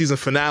regular season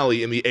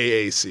finale in the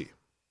AAC?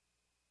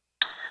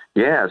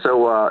 Yeah,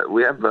 so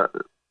we have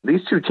these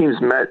two teams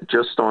met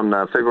just on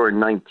February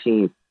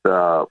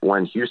 19th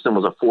when Houston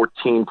was a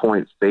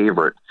 14-point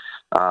favorite.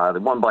 They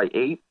won by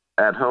 8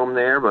 at home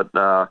there,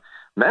 but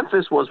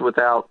Memphis was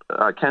without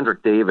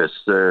Kendrick Davis,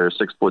 their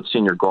 6-foot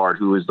senior guard,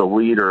 who is the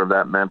leader of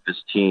that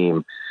Memphis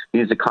team.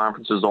 He's the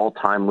conference's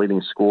all-time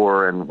leading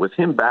scorer, and with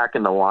him back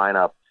in the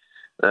lineup,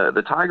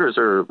 the Tigers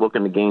are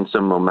looking to gain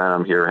some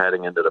momentum here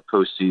heading into the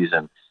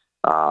postseason.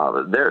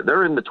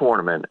 They're in the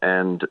tournament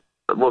and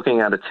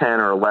looking at a 10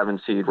 or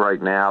 11 seed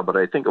right now, but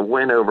I think a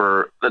win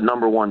over the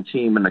number 1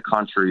 team in the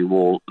country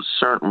will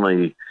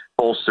certainly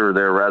bolster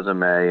their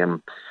resume.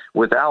 And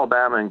with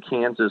Alabama and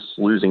Kansas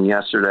losing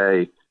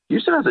yesterday,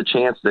 Houston has a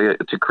chance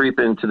to creep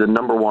into the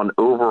number 1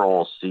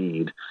 overall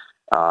seed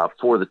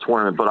for the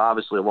tournament, but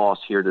obviously a loss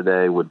here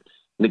today would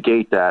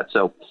negate that.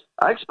 So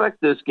I expect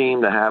this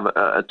game to have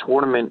a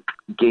tournament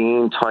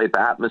game type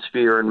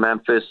atmosphere in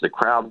Memphis. The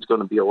crowd's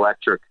going to be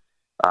electric.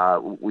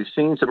 We've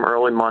seen some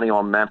early money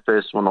on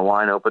Memphis when the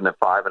line opened at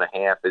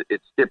 5.5.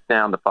 It's dipped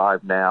down to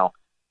 5 now.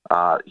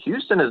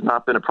 Houston has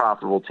not been a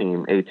profitable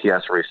team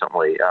ATS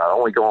recently,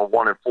 only going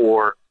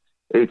 1-4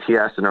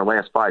 ATS in their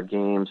last 5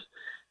 games.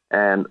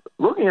 And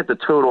looking at the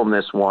total in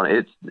this one,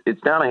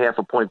 it's down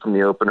 0.5 point from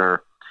the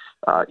opener.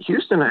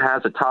 Houston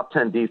has a top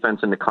 10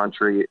 defense in the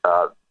country.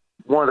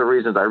 One of the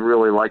reasons I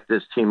really like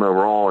this team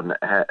overall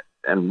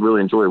and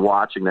really enjoy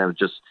watching them is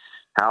just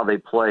how they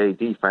play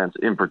defense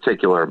in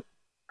particular.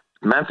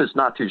 Memphis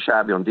not too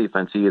shabby on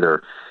defense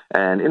either.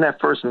 And in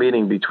that first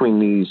meeting between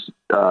these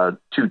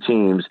two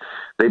teams,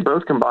 they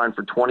both combined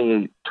for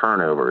 28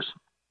 turnovers.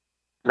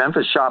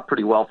 Memphis shot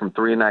pretty well from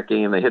 3 in that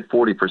game. They hit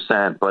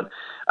 40%, but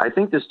I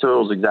think this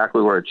total is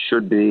exactly where it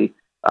should be.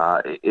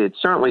 It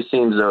certainly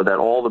seems, though, that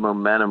all the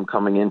momentum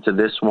coming into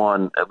this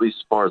one, at least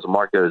as far as the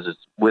market goes, is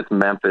with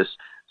Memphis.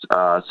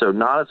 So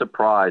not a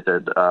surprise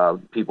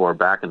that people are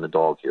backing the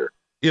dog here.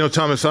 You know,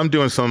 Thomas, I'm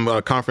doing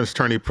some conference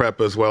tourney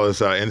prep as well as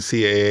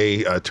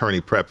NCAA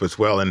tourney prep as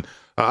well. And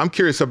I'm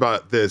curious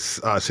about this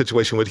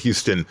situation with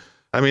Houston.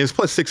 I mean, it's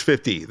plus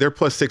 650. They're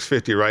plus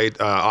 650, right?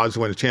 Odds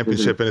to win a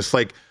championship. Mm-hmm. And it's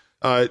like,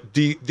 are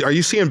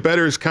you seeing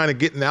bettors kind of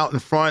getting out in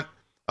front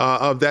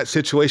of that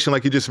situation?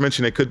 Like you just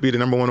mentioned, it could be the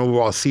number 1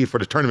 overall seed for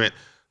the tournament,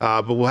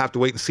 but we'll have to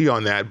wait and see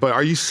on that. But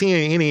are you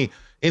seeing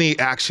any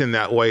action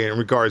that way in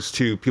regards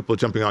to people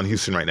jumping on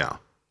Houston right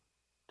now?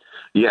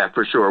 Yeah,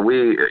 for sure.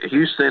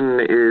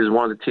 Houston is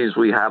one of the teams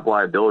we have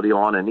liability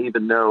on, and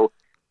even though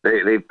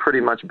they've pretty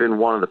much been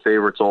one of the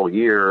favorites all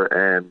year,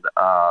 and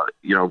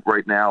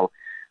right now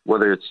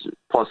whether it's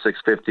plus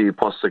 $6.50,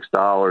 plus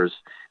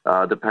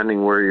 $6,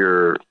 depending where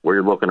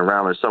you're looking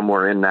around, or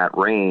somewhere in that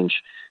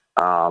range.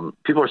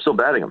 People are still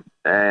betting them,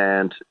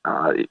 and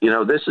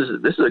this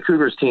is a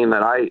Cougars team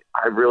that I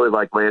really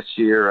liked last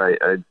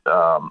year.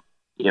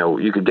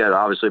 You could get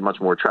obviously a much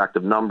more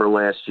attractive number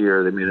last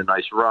year. They made a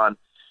nice run,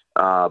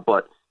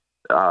 but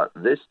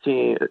this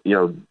team,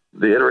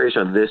 the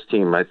iteration of this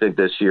team, I think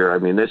this year,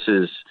 this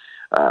is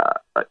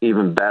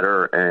even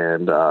better,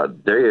 and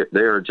they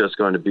are just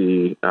going to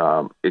be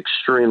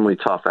extremely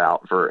tough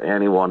out for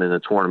anyone in the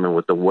tournament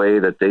with the way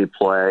that they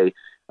play,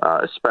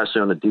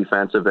 especially on the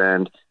defensive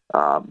end.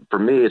 For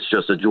me, it's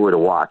just a joy to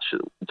watch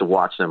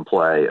them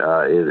play.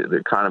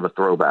 They're kind of a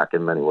throwback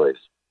in many ways.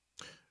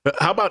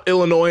 How about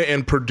Illinois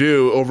and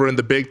Purdue over in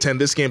the Big Ten?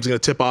 This game's going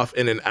to tip off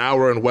in an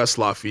hour in West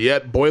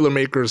Lafayette.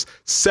 Boilermakers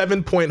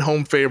 7-point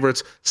home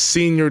favorites.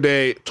 Senior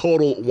day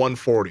total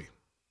 140.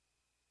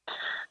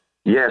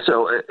 Yeah,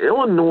 so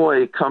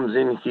Illinois comes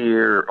in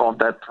here off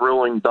that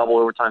thrilling double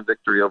overtime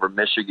victory over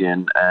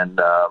Michigan, and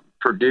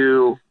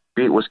Purdue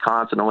beat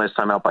Wisconsin the last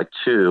time out by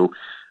 2.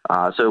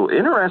 So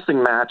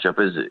interesting matchup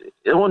is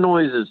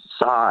Illinois'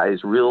 size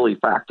really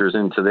factors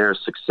into their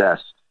success.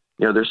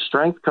 Their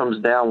strength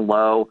comes down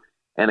low,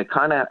 and it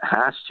kind of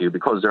has to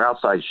because their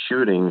outside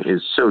shooting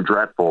is so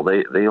dreadful.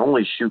 They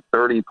only shoot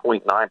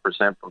 30.9%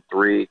 from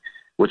 3,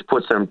 which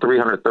puts them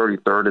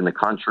 333rd in the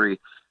country.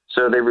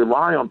 So they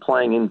rely on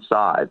playing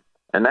inside.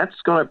 And that's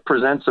going to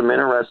present some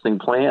interesting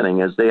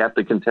planning as they have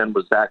to contend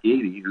with Zach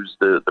Edey, who's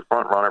the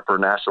front runner for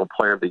National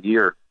Player of the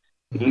Year.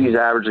 Edey's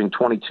averaging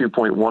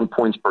 22.1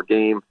 points per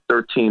game,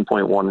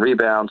 13.1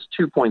 rebounds,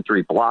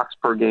 2.3 blocks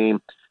per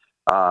game.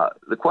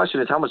 The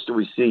question is, how much do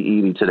we see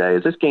Edey today?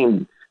 As this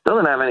game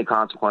doesn't have any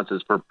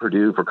consequences for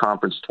Purdue for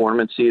conference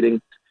tournament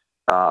seeding.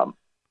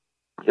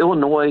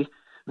 Illinois,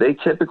 they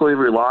typically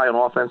rely on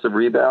offensive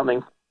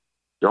rebounding.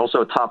 They're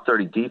also a top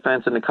 30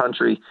 defense in the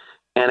country.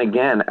 And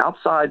again,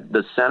 outside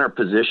the center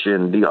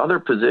position, the other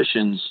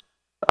positions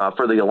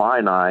for the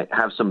Illini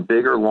have some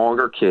bigger,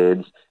 longer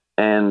kids,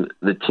 and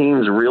the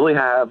teams really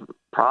have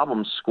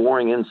problems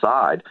scoring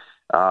inside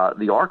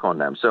the arc on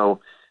them. So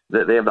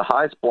they have the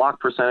highest block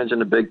percentage in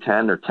the Big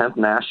Ten. They're 10th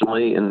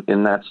nationally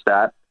in that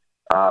stat.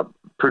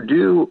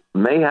 Purdue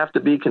may have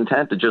to be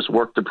content to just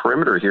work the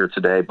perimeter here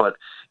today, but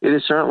it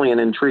is certainly an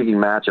intriguing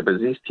matchup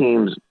as these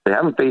teams, they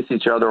haven't faced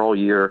each other all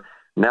year.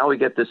 Now we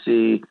get to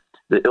see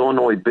the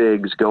Illinois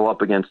bigs go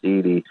up against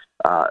Edey.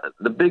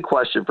 The big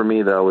question for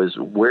me, though, is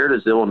where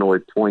does Illinois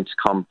points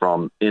come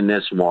from in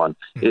this one?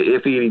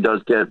 If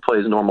Edey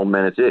plays normal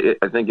minutes,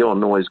 I think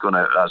Illinois is going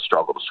to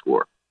struggle to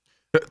score.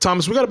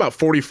 Thomas, we got about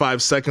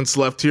 45 seconds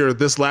left here.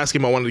 This last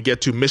game I wanted to get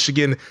to,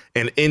 Michigan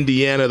and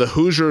Indiana. The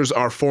Hoosiers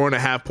are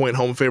 4.5-point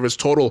home favorites,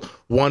 total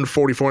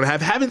 144.5.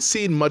 Haven't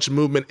seen much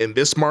movement in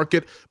this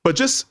market, but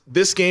just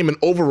this game and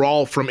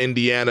overall from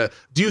Indiana,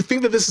 do you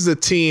think that this is a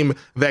team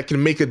that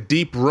can make a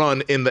deep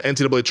run in the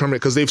NCAA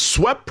tournament? Because they've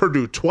swept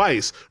Purdue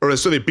twice, or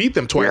so they beat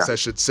them twice, I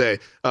should say,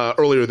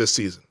 earlier this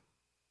season.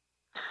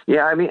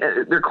 Yeah,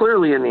 they're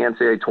clearly in the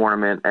NCAA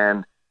tournament,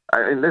 and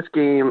in this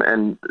game,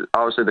 and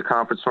obviously the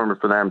conference tournament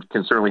for them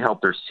can certainly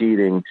help their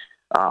seeding.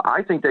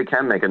 I think they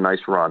can make a nice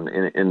run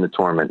in the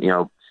tournament.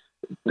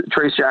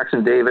 Trace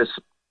Jackson Davis,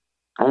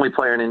 only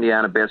player in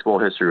Indiana basketball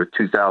history with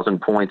 2,000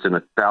 points and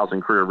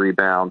 1,000 career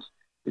rebounds.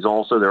 He's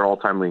also their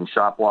all-time leading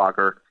shot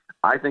blocker.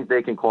 I think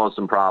they can cause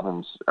some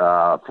problems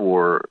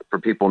for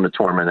people in the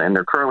tournament, and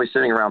they're currently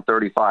sitting around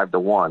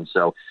 35-1.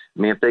 So,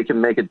 if they can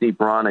make a deep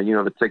run and you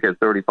have a ticket at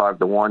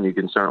 35-1, you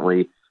can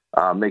certainly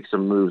make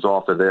some moves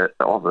off of that.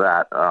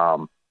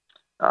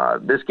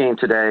 This game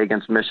today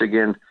against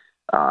Michigan,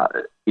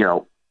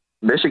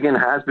 Michigan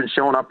has been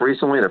showing up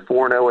recently. They're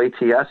 4-0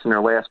 ATS in their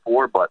last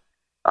 4, but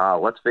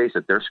let's face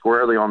it, they're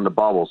squarely on the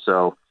bubble.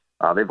 So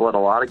they've let a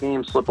lot of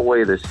games slip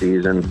away this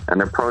season, and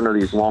they're prone to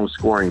these long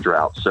scoring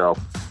droughts. So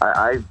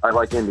I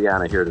like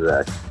Indiana here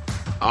today.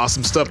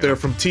 Awesome stuff there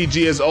from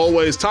TG as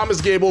always.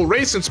 Thomas Gable,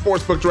 race and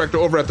sportsbook director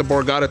over at the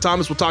Borgata.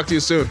 Thomas, we'll talk to you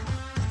soon.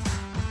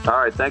 All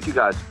right, thank you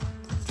guys.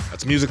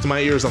 That's music to my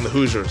ears on the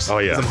Hoosiers. Oh,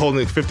 yeah. I'm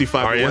holding a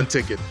 55-1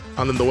 ticket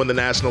on them to win the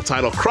national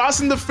title.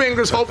 Crossing the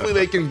fingers. Hopefully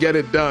they can get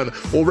it done.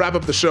 We'll wrap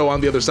up the show on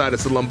the other side.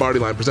 It's the Lombardi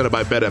Line presented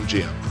by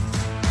BetMGM.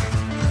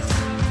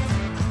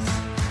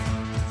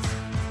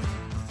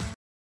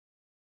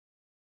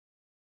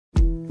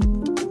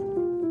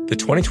 The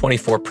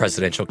 2024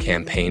 presidential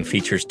campaign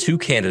features 2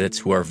 candidates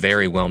who are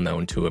very well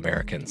known to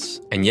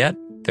Americans. And yet,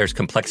 there's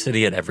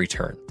complexity at every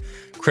turn.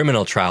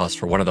 Criminal trials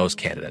for one of those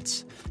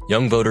candidates.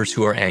 Young voters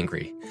who are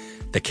angry.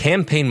 The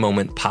Campaign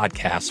Moment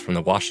podcast from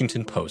the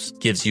Washington Post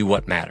gives you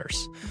what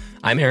matters.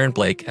 I'm Aaron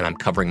Blake, and I'm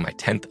covering my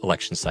 10th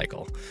election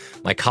cycle.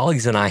 My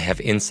colleagues and I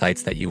have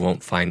insights that you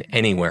won't find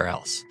anywhere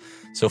else.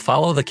 So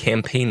follow The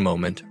Campaign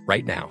Moment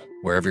right now,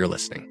 wherever you're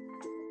listening.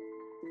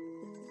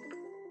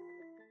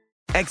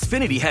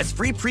 Xfinity has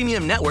free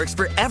premium networks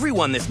for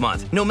everyone this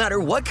month, no matter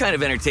what kind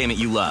of entertainment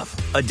you love.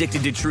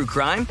 Addicted to true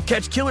crime?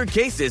 Catch killer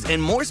cases and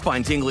more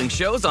spine-tingling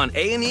shows on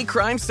A&E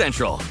Crime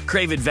Central.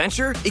 Crave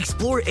adventure?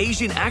 Explore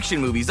Asian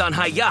action movies on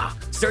Hi-YAH.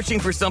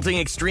 Searching for something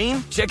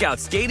extreme? Check out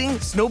skating,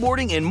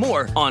 snowboarding, and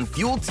more on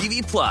Fuel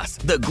TV Plus,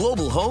 the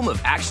global home of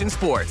action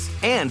sports.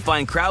 And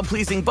find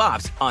crowd-pleasing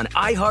bops on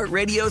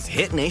iHeartRadio's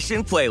Hit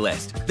Nation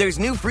playlist. There's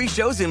new free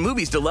shows and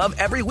movies to love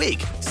every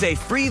week. Say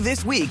free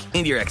this week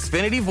in your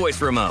Xfinity voice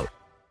remote.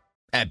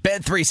 At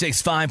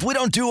Bet365, we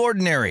don't do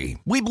ordinary.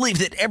 We believe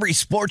that every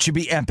sport should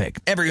be epic.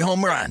 Every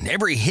home run,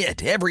 every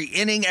hit, every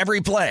inning, every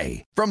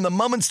play. From the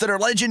moments that are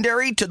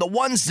legendary to the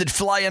ones that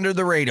fly under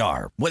the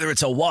radar. Whether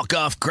it's a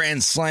walk-off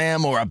grand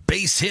slam or a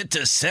base hit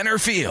to center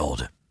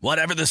field.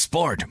 Whatever the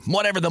sport,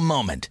 whatever the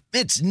moment,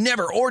 it's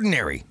never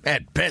ordinary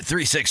at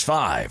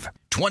Bet365.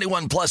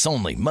 21 plus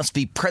only. Must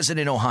be present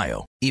in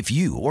Ohio. If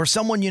you or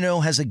someone you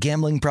know has a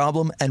gambling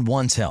problem and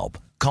wants help,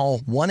 call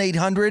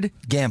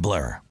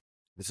 1-800-GAMBLER.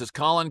 This is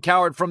Colin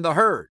Cowherd from The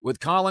Herd with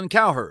Colin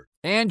Cowherd.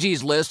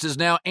 Angie's List is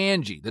now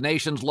Angie, the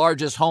nation's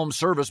largest home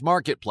service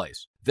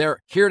marketplace. They're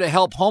here to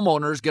help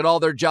homeowners get all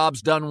their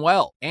jobs done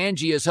well.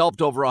 Angie has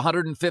helped over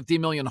 150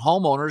 million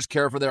homeowners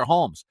care for their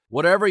homes.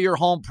 Whatever your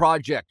home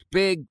project,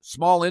 big,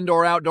 small,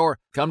 indoor, outdoor,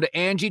 come to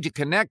Angie to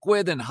connect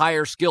with and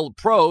hire skilled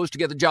pros to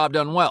get the job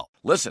done well.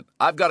 Listen,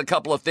 I've got a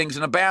couple of things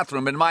in a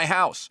bathroom in my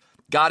house.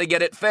 Got to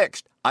get it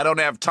fixed. I don't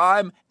have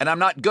time, and I'm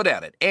not good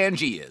at it.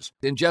 Angie is.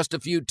 In just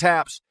a few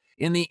taps,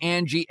 in the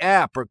Angie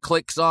app or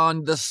clicks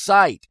on the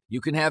site, you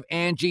can have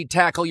Angie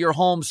tackle your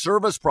home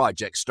service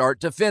project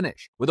start to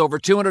finish. With over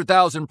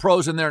 200,000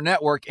 pros in their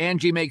network,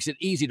 Angie makes it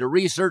easy to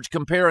research,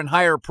 compare, and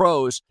hire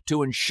pros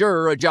to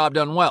ensure a job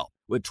done well.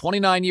 With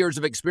 29 years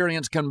of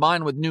experience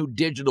combined with new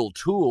digital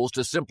tools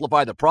to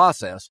simplify the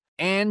process,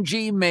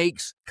 Angie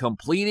makes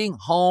completing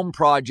home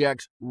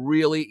projects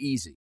really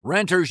easy.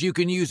 Renters, you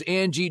can use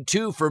Angie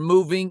too for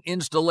moving,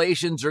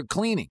 installations, or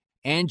cleaning.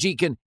 Angie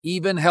can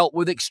even help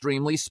with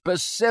extremely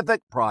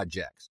specific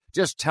projects.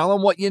 Just tell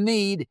them what you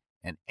need,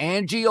 and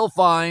Angie will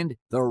find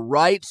the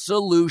right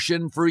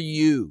solution for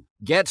you.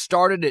 Get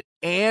started at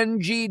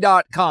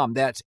Angie.com.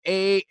 That's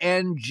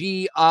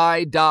ANGI.com,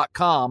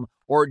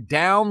 or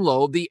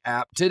download the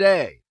app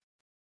today.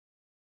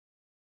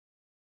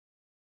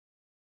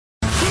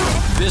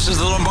 This is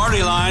the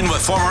Lombardi Line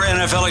with former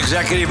NFL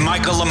executive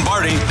Michael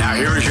Lombardi. Now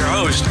here is your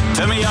host,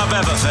 Femi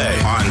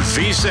Abebefe, on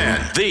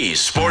VSiN, the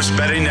Sports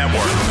Betting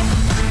Network.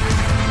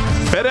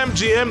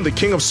 BetMGM, the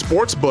king of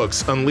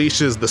sportsbooks,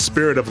 unleashes the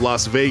spirit of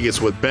Las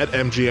Vegas with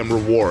BetMGM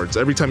rewards.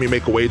 Every time you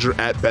make a wager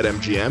at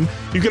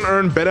BetMGM, you can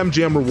earn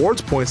BetMGM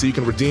rewards points that you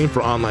can redeem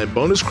for online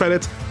bonus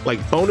credits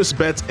like bonus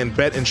bets and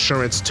bet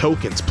insurance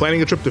tokens.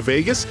 Planning a trip to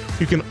Vegas,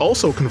 you can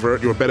also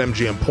convert your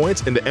BetMGM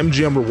points into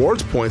MGM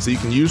rewards points that you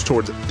can use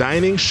towards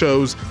dining,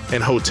 shows,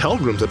 and hotel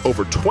rooms at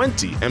over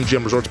 20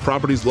 MGM Resorts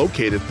properties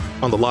located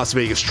on the Las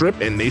Vegas Strip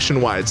and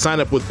nationwide.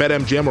 Sign up with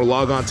BetMGM or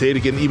log on today to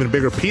get an even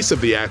bigger piece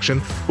of the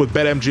action with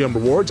BetMGM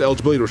rewards.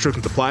 Eligibility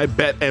restrictions apply.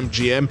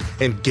 BetMGM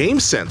and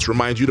GameSense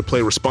remind you to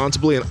play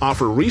responsibly and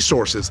offer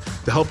resources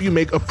to help you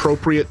make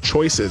appropriate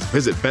choices.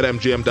 Visit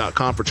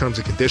BetMGM.com for terms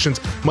and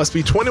conditions. Must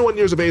be 21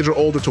 years of age or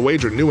older to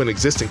wager. New and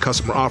existing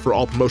customer offer.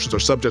 All promotions are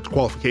subject to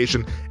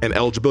qualification and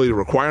eligibility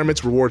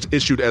requirements. Rewards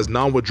issued as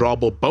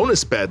non-withdrawable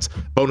bonus bets.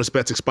 Bonus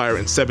bets expire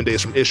in 7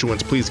 days from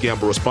issuance. Please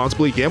gamble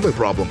responsibly. Gambling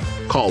problem?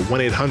 Call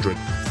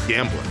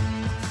 1-800-GAMBLER.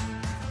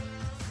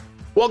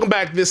 Welcome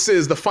back. This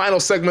is the final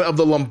segment of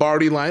the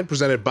Lombardi Line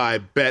presented by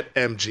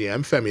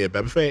BetMGM. Femi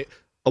Abebefe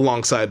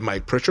alongside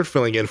Mike Pritchard,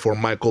 filling in for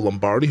Michael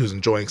Lombardi, who's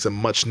enjoying some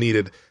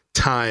much-needed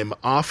time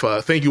off.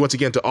 Thank you once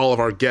again to all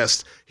of our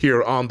guests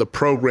here on the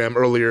program.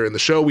 Earlier in the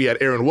show, we had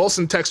Aaron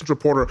Wilson, Texans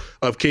reporter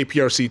of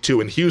KPRC2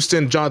 in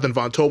Houston, Jonathan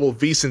Von Tobel,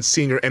 VSiN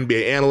senior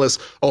NBA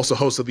analyst, also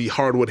host of the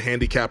Hardwood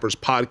Handicappers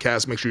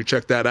podcast. Make sure you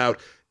check that out.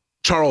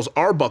 Charles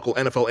Arbuckle,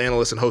 NFL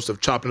analyst and host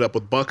of Chopping It Up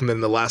with Buck. And then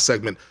in the last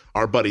segment,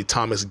 our buddy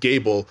Thomas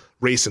Gable,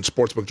 race and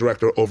sportsbook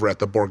director over at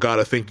the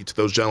Borgata. Thank you to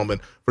those gentlemen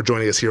for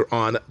joining us here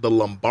on the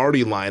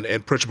Lombardi Line.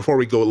 And Pritch, before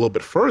we go a little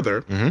bit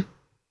further,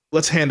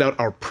 let's hand out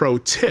our pro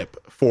tip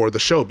for the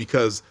show,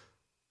 because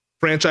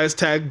franchise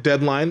tag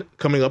deadline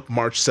coming up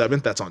March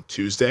 7th. That's on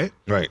Tuesday.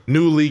 Right.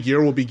 New league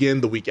year will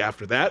begin the week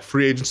after that.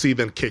 Free agency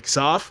then kicks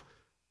off.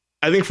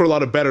 I think for a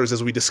lot of bettors,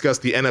 as we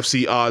discussed the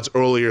NFC odds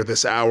earlier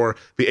this hour,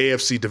 the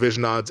AFC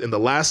division odds in the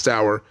last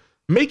hour,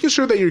 making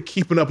sure that you're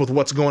keeping up with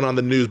what's going on in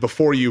the news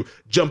before you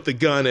jump the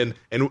gun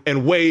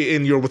and weigh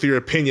in with your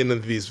opinion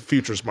in these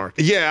futures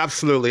markets. Yeah,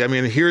 absolutely. I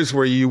mean, here's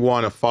where you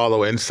want to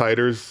follow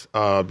insiders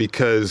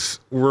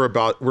because we're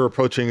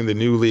approaching the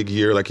new league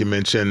year, like you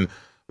mentioned,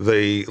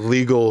 the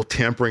legal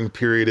tampering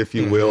period, if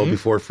you will,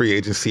 before free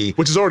agency.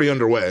 Which is already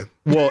underway.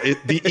 Well,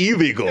 the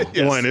illegal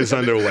one is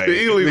underway.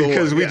 The illegal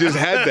because one, we just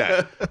had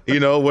that.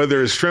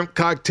 Whether it's shrimp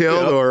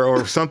cocktail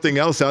or something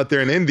else out there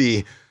in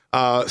Indy,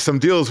 some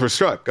deals were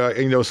struck.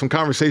 Some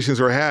conversations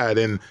were had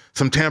and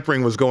some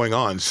tampering was going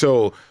on.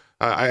 So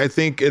I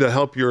think it'll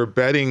help your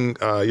betting,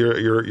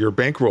 your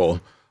bankroll,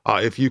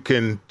 if you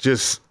can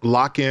just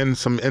lock in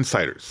some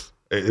insiders.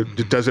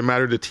 It doesn't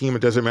matter the team.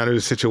 It doesn't matter the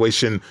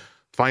situation.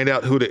 Find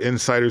out who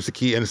the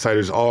key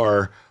insiders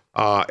are,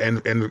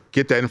 and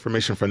get that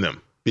information from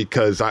them,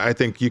 because I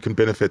think you can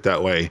benefit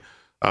that way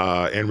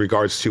in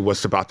regards to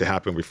what's about to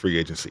happen with free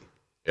agency.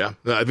 Yeah,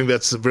 I think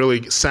that's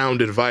really sound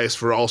advice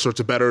for all sorts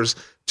of bettors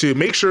to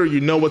make sure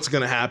you know what's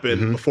going to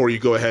happen before you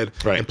go ahead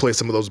and play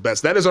some of those bets.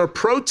 That is our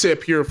pro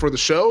tip here for the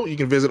show. You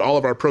can visit all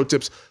of our pro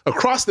tips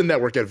across the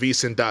network at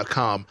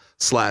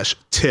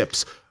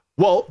vsin.com/tips.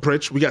 Well,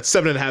 Pritch, we got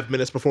 7.5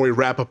 minutes before we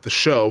wrap up the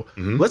show.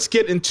 Let's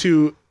get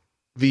into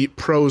the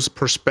pros'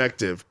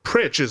 perspective.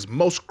 Pritch's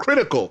most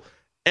critical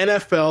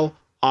NFL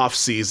off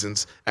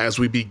seasons as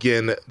we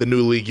begin the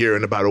new league year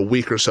in about a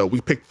week or so. We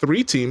picked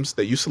 3 teams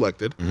that you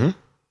selected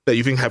that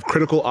you think have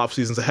critical off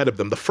seasons ahead of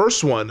them. The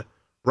first one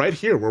right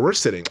here where we're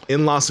sitting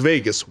in Las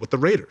Vegas with the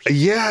Raiders.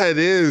 Yeah, it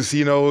is.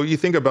 You know, you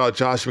think about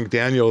Josh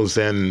McDaniels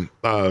and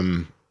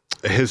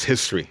his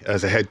history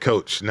as a head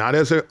coach, not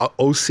as an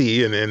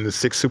OC and the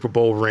 6 Super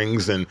Bowl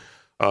rings and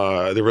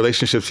the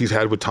relationships he's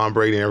had with Tom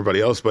Brady and everybody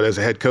else, but as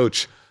a head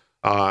coach,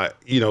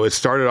 it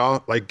started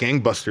off like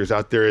gangbusters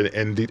out there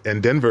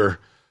in Denver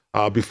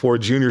before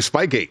Junior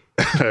Spygate,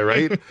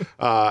 right?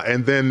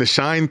 And then the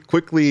shine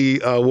quickly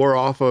wore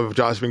off of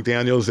Josh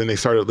McDaniels and they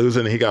started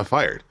losing and he got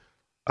fired.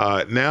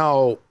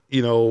 Now,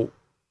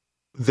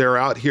 they're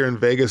out here in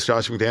Vegas,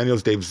 Josh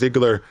McDaniels, Dave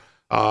Ziegler,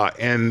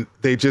 and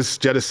they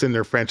just jettisoned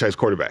their franchise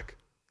quarterback.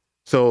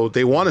 So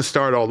they want to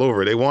start all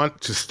over. They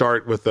want to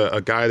start with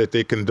a guy that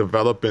they can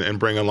develop and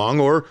bring along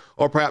or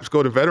perhaps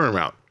go the veteran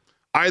route.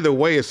 Either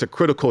way, it's a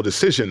critical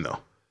decision, though.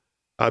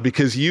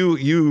 Because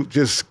you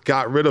just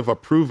got rid of a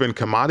proven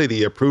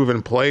commodity, a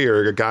proven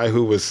player, a guy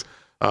who was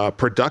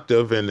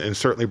productive and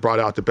certainly brought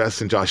out the best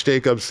in Josh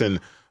Jacobs. And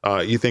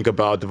you think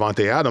about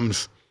Devontae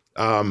Adams,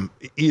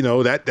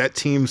 that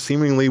team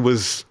seemingly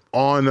was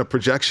on a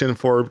projection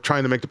for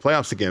trying to make the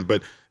playoffs again.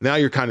 But now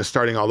you're kind of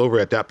starting all over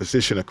at that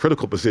position, a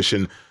critical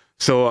position.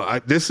 So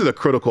this is a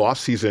critical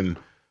offseason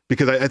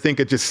because I think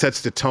it just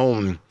sets the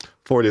tone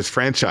for this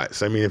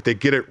franchise. I mean, if they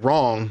get it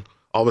wrong,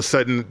 all of a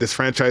sudden, this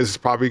franchise is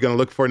probably going to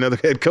look for another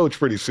head coach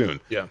pretty soon.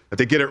 Yeah. If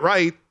they get it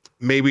right,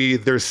 maybe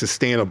there's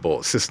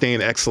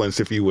sustained excellence,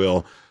 if you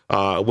will,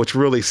 which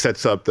really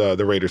sets up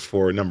the Raiders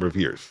for a number of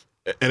years.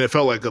 And it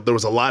felt like there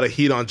was a lot of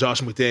heat on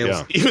Josh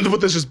McDaniels, even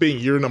with this just being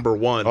year number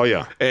 1. Oh,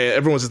 yeah. And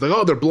everyone's just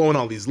like, they're blowing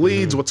all these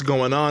leads. What's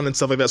going on and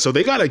stuff like that. So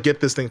they got to get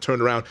this thing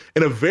turned around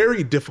in a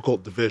very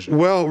difficult division.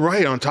 Well,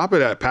 right. On top of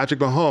that, Patrick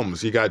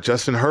Mahomes, you got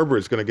Justin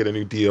Herbert's going to get a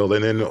new deal.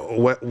 And then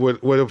what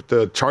if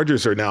the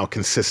Chargers are now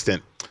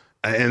consistent?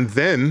 And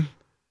then,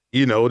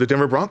 the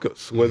Denver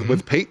Broncos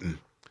with Peyton.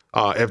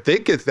 If they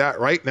get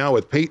that right now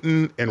with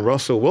Peyton and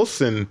Russell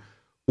Wilson,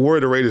 where are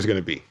the Raiders going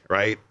to be,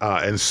 right?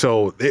 And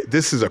so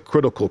this is a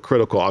critical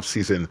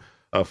offseason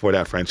for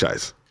that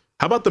franchise.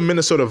 How about the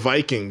Minnesota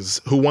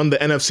Vikings, who won the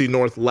NFC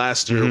North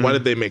last year? Why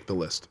did they make the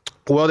list?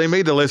 Well, they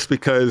made the list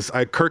because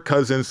Kirk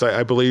Cousins,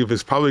 I believe,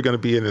 is probably going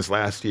to be in his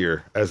last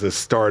year as a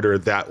starter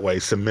that way,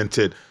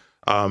 cemented.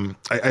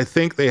 I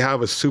think they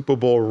have a Super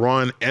Bowl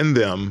run in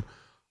them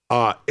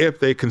if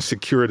they can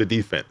secure the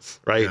defense,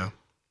 right? Yeah.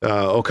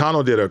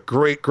 O'Connell did a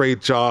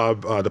great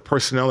job. The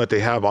personnel that they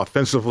have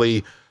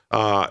offensively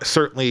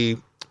certainly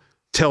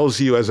tells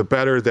you as a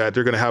bettor that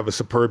they're going to have a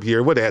superb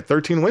year. They had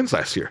 13 wins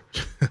last year.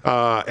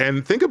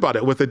 And think about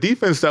it, with a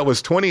defense that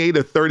was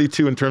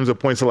 28-32 in terms of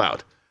points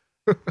allowed.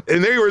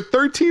 And they were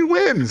 13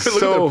 wins. Look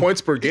at their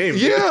points per game.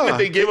 Yeah.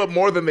 They gave up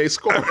more than they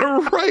scored.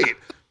 Right.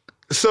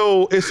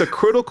 So it's a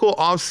critical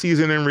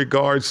offseason in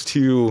regards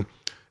to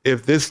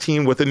if this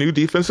team, with a new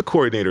defensive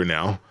coordinator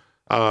now,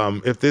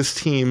 if this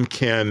team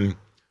can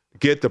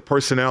get the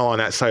personnel on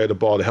that side of the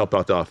ball to help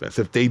out the offense.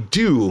 If they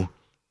do,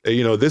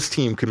 this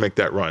team can make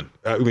that run.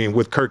 I mean,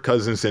 with Kirk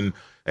Cousins and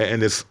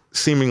this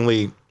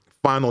seemingly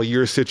final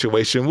year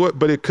situation,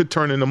 but it could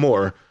turn into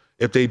more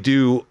if they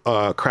do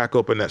crack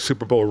open that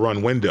Super Bowl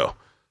run window.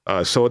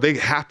 So they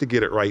have to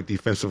get it right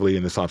defensively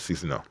in this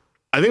offseason, though.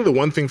 I think the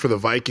one thing for the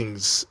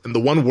Vikings, and the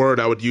one word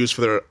I would use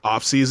for their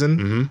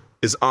offseason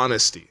is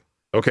honesty.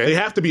 Okay. They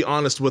have to be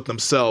honest with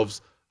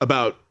themselves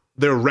about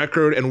their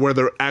record and where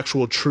their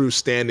actual true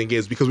standing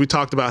is, because we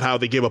talked about how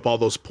they gave up all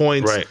those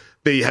points. Right.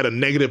 They had a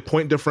negative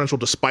point differential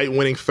despite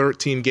winning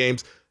 13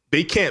 games.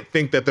 They can't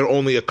think that they're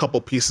only a couple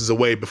pieces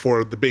away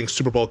before the being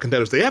Super Bowl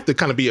contenders. They have to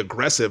kind of be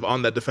aggressive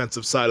on that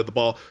defensive side of the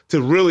ball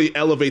to really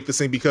elevate this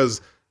thing, because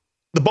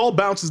the ball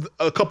bounces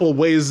a couple of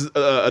ways,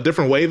 a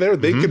different way there.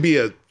 They could be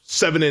a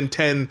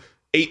 7-10,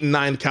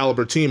 8-9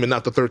 caliber team and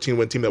not the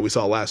 13-win team that we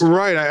saw last year.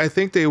 Right. I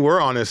think they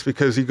were honest,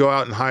 because you go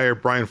out and hire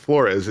Brian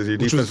Flores as your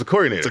defensive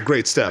coordinator. It's a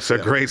great step. It's a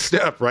great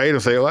step, right?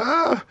 And say,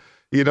 well,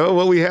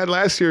 what we had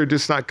last year,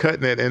 just not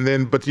cutting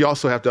it. But you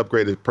also have to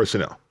upgrade the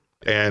personnel.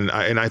 And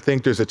I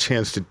think there's a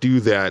chance to do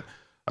that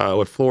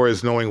with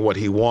Flores knowing what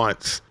he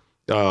wants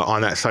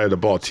on that side of the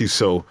ball too.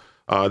 So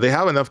they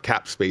have enough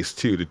cap space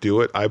too to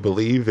do it, I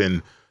believe.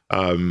 And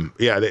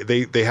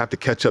they have to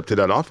catch up to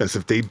that offense.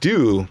 If they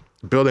do,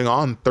 building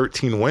on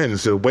 13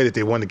 wins, the way that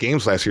they won the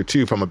games last year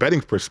too, from a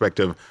betting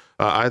perspective,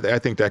 I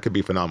think that could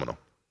be phenomenal.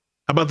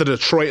 How about the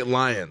Detroit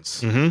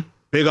Lions?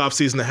 Big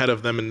offseason ahead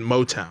of them in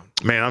Motown.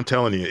 Man, I'm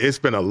telling you, it's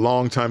been a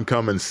long time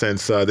coming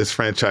since this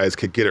franchise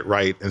could get it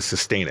right and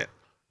sustain it.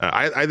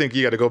 I think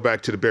you got to go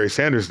back to the Barry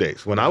Sanders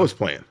days when I was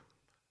playing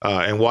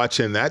and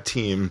watching that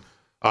team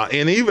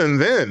And even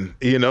then,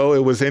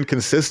 it was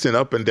inconsistent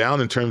up and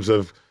down in terms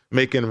of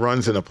making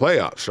runs in the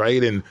playoffs,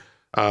 right?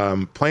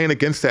 And playing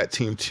against that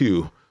team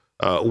too.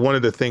 One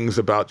of the things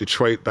about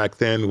Detroit back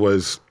then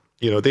was,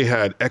 they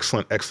had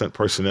excellent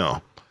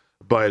personnel,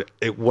 but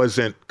it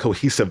wasn't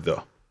cohesive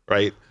though,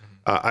 right?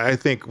 I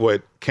think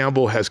what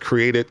Campbell has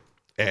created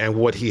and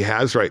what he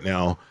has right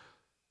now,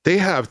 they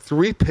have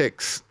 3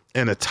 picks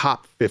in a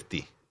top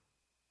 50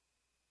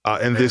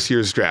 in this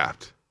year's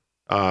draft.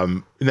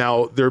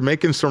 Now, they're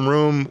making some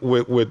room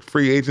with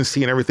free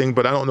agency and everything,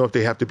 but I don't know if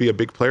they have to be a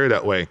big player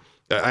that way.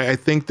 I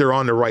think they're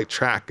on the right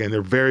track, and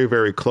they're very,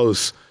 very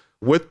close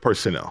with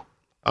personnel.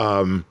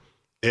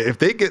 If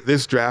they get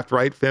this draft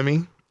right,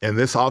 Femi, and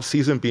this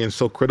offseason being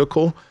so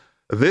critical,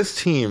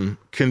 this team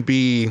can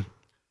be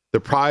the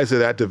prize of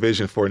that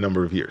division for a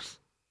number of years.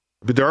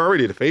 But they're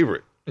already the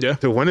favorite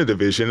to win a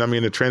division. I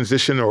mean, the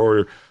transition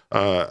or,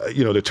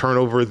 the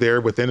turnover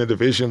there within a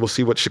division, we'll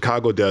see what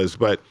Chicago does.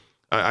 But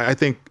I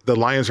think the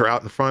Lions are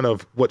out in front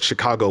of what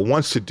Chicago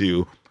wants to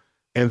do.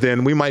 And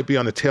then we might be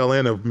on the tail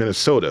end of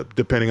Minnesota,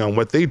 depending on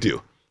what they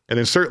do. And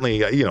then certainly,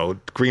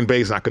 Green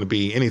Bay is not going to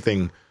be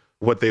anything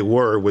what they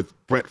were with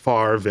Brett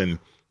Favre and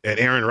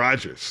Aaron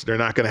Rodgers. They're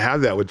not going to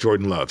have that with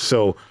Jordan Love.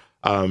 So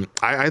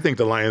I think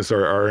the Lions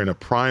are in a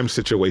prime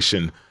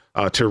situation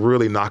to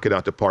really knock it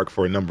out the park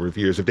for a number of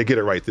years if they get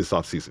it right this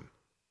offseason.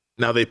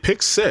 Now they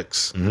pick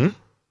 6. Mm-hmm.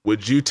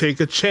 Would you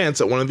take a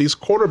chance at one of these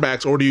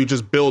quarterbacks, or do you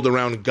just build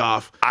around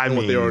Goff and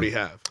what they already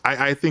have?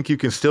 I think you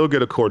can still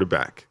get a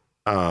quarterback.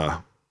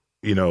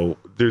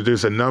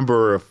 There's a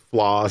number of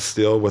flaws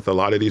still with a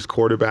lot of these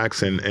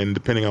quarterbacks, and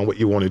depending on what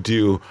you want to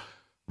do.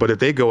 But if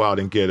they go out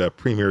and get a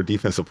premier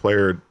defensive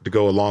player to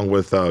go along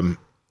with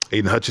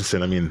Aiden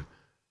Hutchinson, and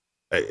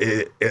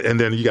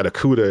then you got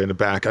Okudah in the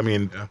back.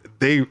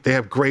 They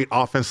have great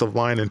offensive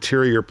line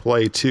interior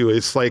play too.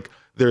 It's like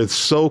they're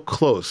so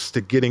close to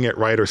getting it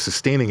right or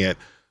sustaining it.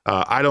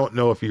 I don't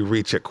know if you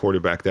reach at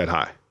quarterback that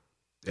high.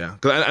 Yeah,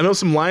 because I know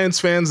some Lions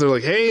fans, they're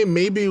like, hey,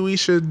 maybe we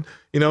should,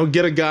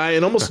 get a guy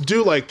and almost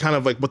do kind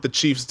of like what the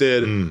Chiefs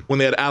did when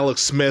they had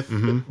Alex Smith,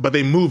 but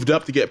they moved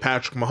up to get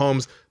Patrick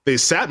Mahomes. They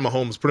sat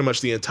Mahomes pretty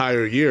much the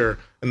entire year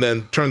and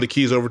then turned the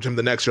keys over to him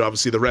the next year.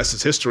 Obviously, the rest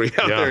is history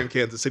out there in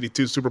Kansas City,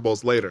 2 Super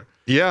Bowls later.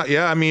 Yeah.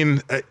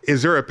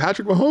 Is there a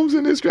Patrick Mahomes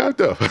in this draft,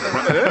 though?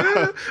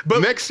 But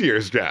next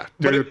year's draft,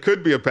 there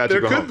could be a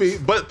Patrick Mahomes. There could be,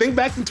 but think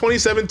back in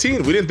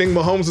 2017. We didn't think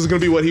Mahomes was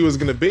going to be what he was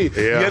going to be.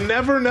 Yeah. You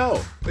never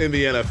know in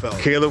the NFL.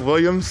 Caleb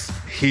Williams,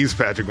 he's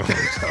Patrick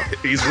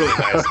Mahomes. He's really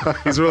nice.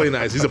 He's really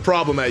nice. He's a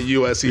problem at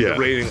USC, the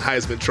reigning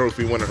Heisman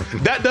Trophy winner.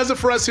 That does it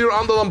for us here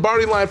on the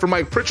Lombardi Line. For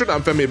Mike Pritchard,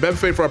 I'm Femi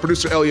Abebefe. For our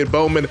producer, Elliot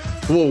Bowman,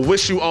 we'll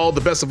wish you all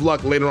the best of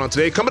luck later on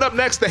today. Coming up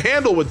next, The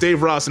Handle with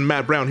Dave Ross and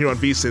Matt Brown here on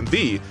VSiN,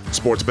 the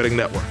Sports Betting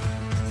Network.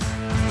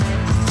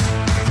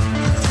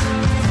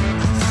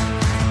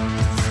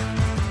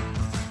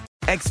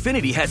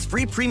 Xfinity has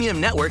free premium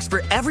networks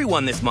for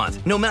everyone this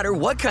month, no matter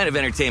what kind of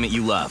entertainment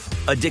you love.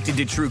 Addicted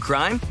to true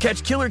crime?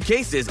 Catch killer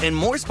cases and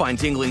more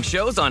spine-tingling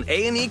shows on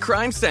A&E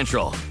Crime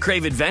Central.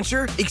 Crave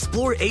adventure?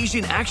 Explore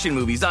Asian action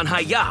movies on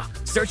Hi-YAH.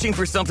 Searching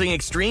for something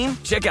extreme?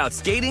 Check out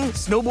skating,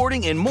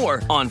 snowboarding, and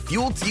more on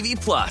Fuel TV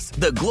Plus,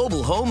 the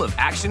global home of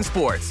action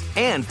sports.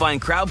 And find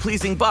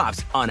crowd-pleasing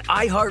bops on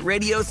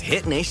iHeartRadio's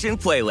Hit Nation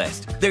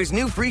playlist. There's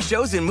new free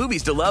shows and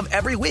movies to love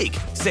every week.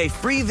 Say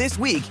free this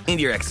week in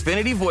your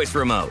Xfinity voice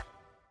remote.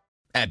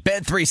 At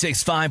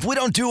Bet365, we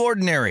don't do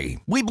ordinary.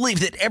 We believe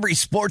that every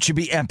sport should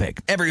be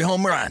epic. Every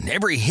home run,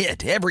 every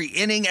hit, every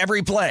inning,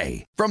 every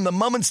play. From the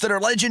moments that are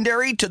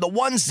legendary to the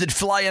ones that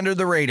fly under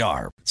the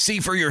radar. See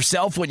for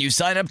yourself when you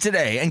sign up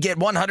today and get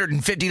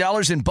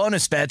 $150 in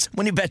bonus bets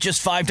when you bet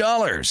just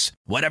 $5.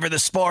 Whatever the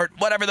sport,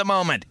 whatever the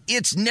moment,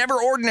 it's never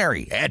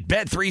ordinary at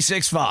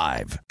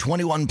Bet365.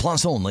 21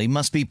 plus only.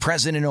 Must be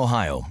present in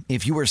Ohio.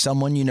 If you or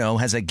someone you know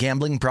has a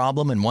gambling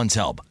problem and wants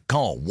help,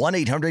 call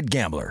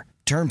 1-800-GAMBLER.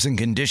 Terms and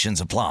conditions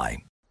apply.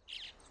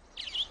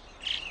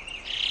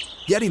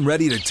 Getting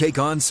ready to take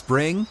on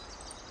spring?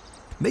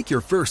 Make your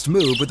first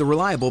move with the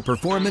reliable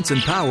performance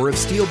and power of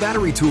Steel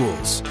battery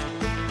tools.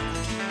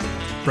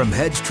 From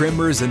hedge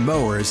trimmers and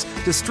mowers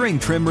to string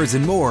trimmers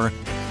and more,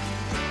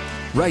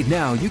 right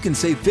now you can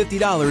save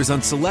 $50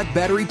 on select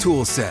battery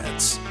tool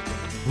sets.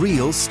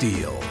 Real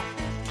Steel.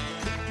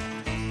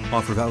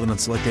 Offer valid on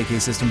select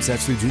AK system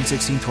sets through June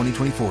 16,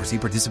 2024. See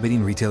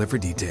participating retailer for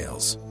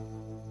details.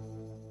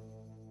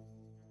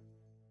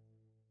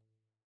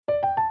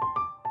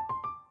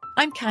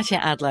 I'm Katya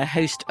Adler,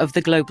 host of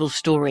The Global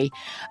Story.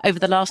 Over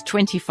the last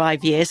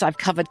 25 years, I've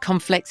covered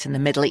conflicts in the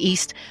Middle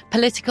East,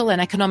 political and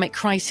economic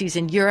crises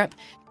in Europe,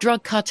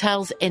 drug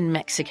cartels in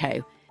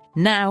Mexico.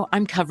 Now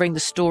I'm covering the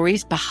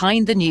stories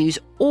behind the news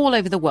all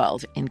over the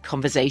world in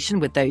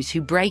conversation with those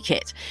who break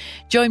it.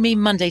 Join me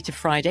Monday to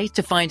Friday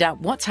to find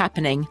out what's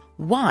happening,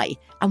 why,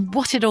 and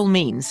what it all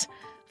means.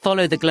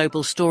 Follow The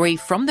Global Story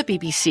from the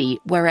BBC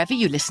wherever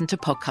you listen to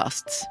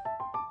podcasts.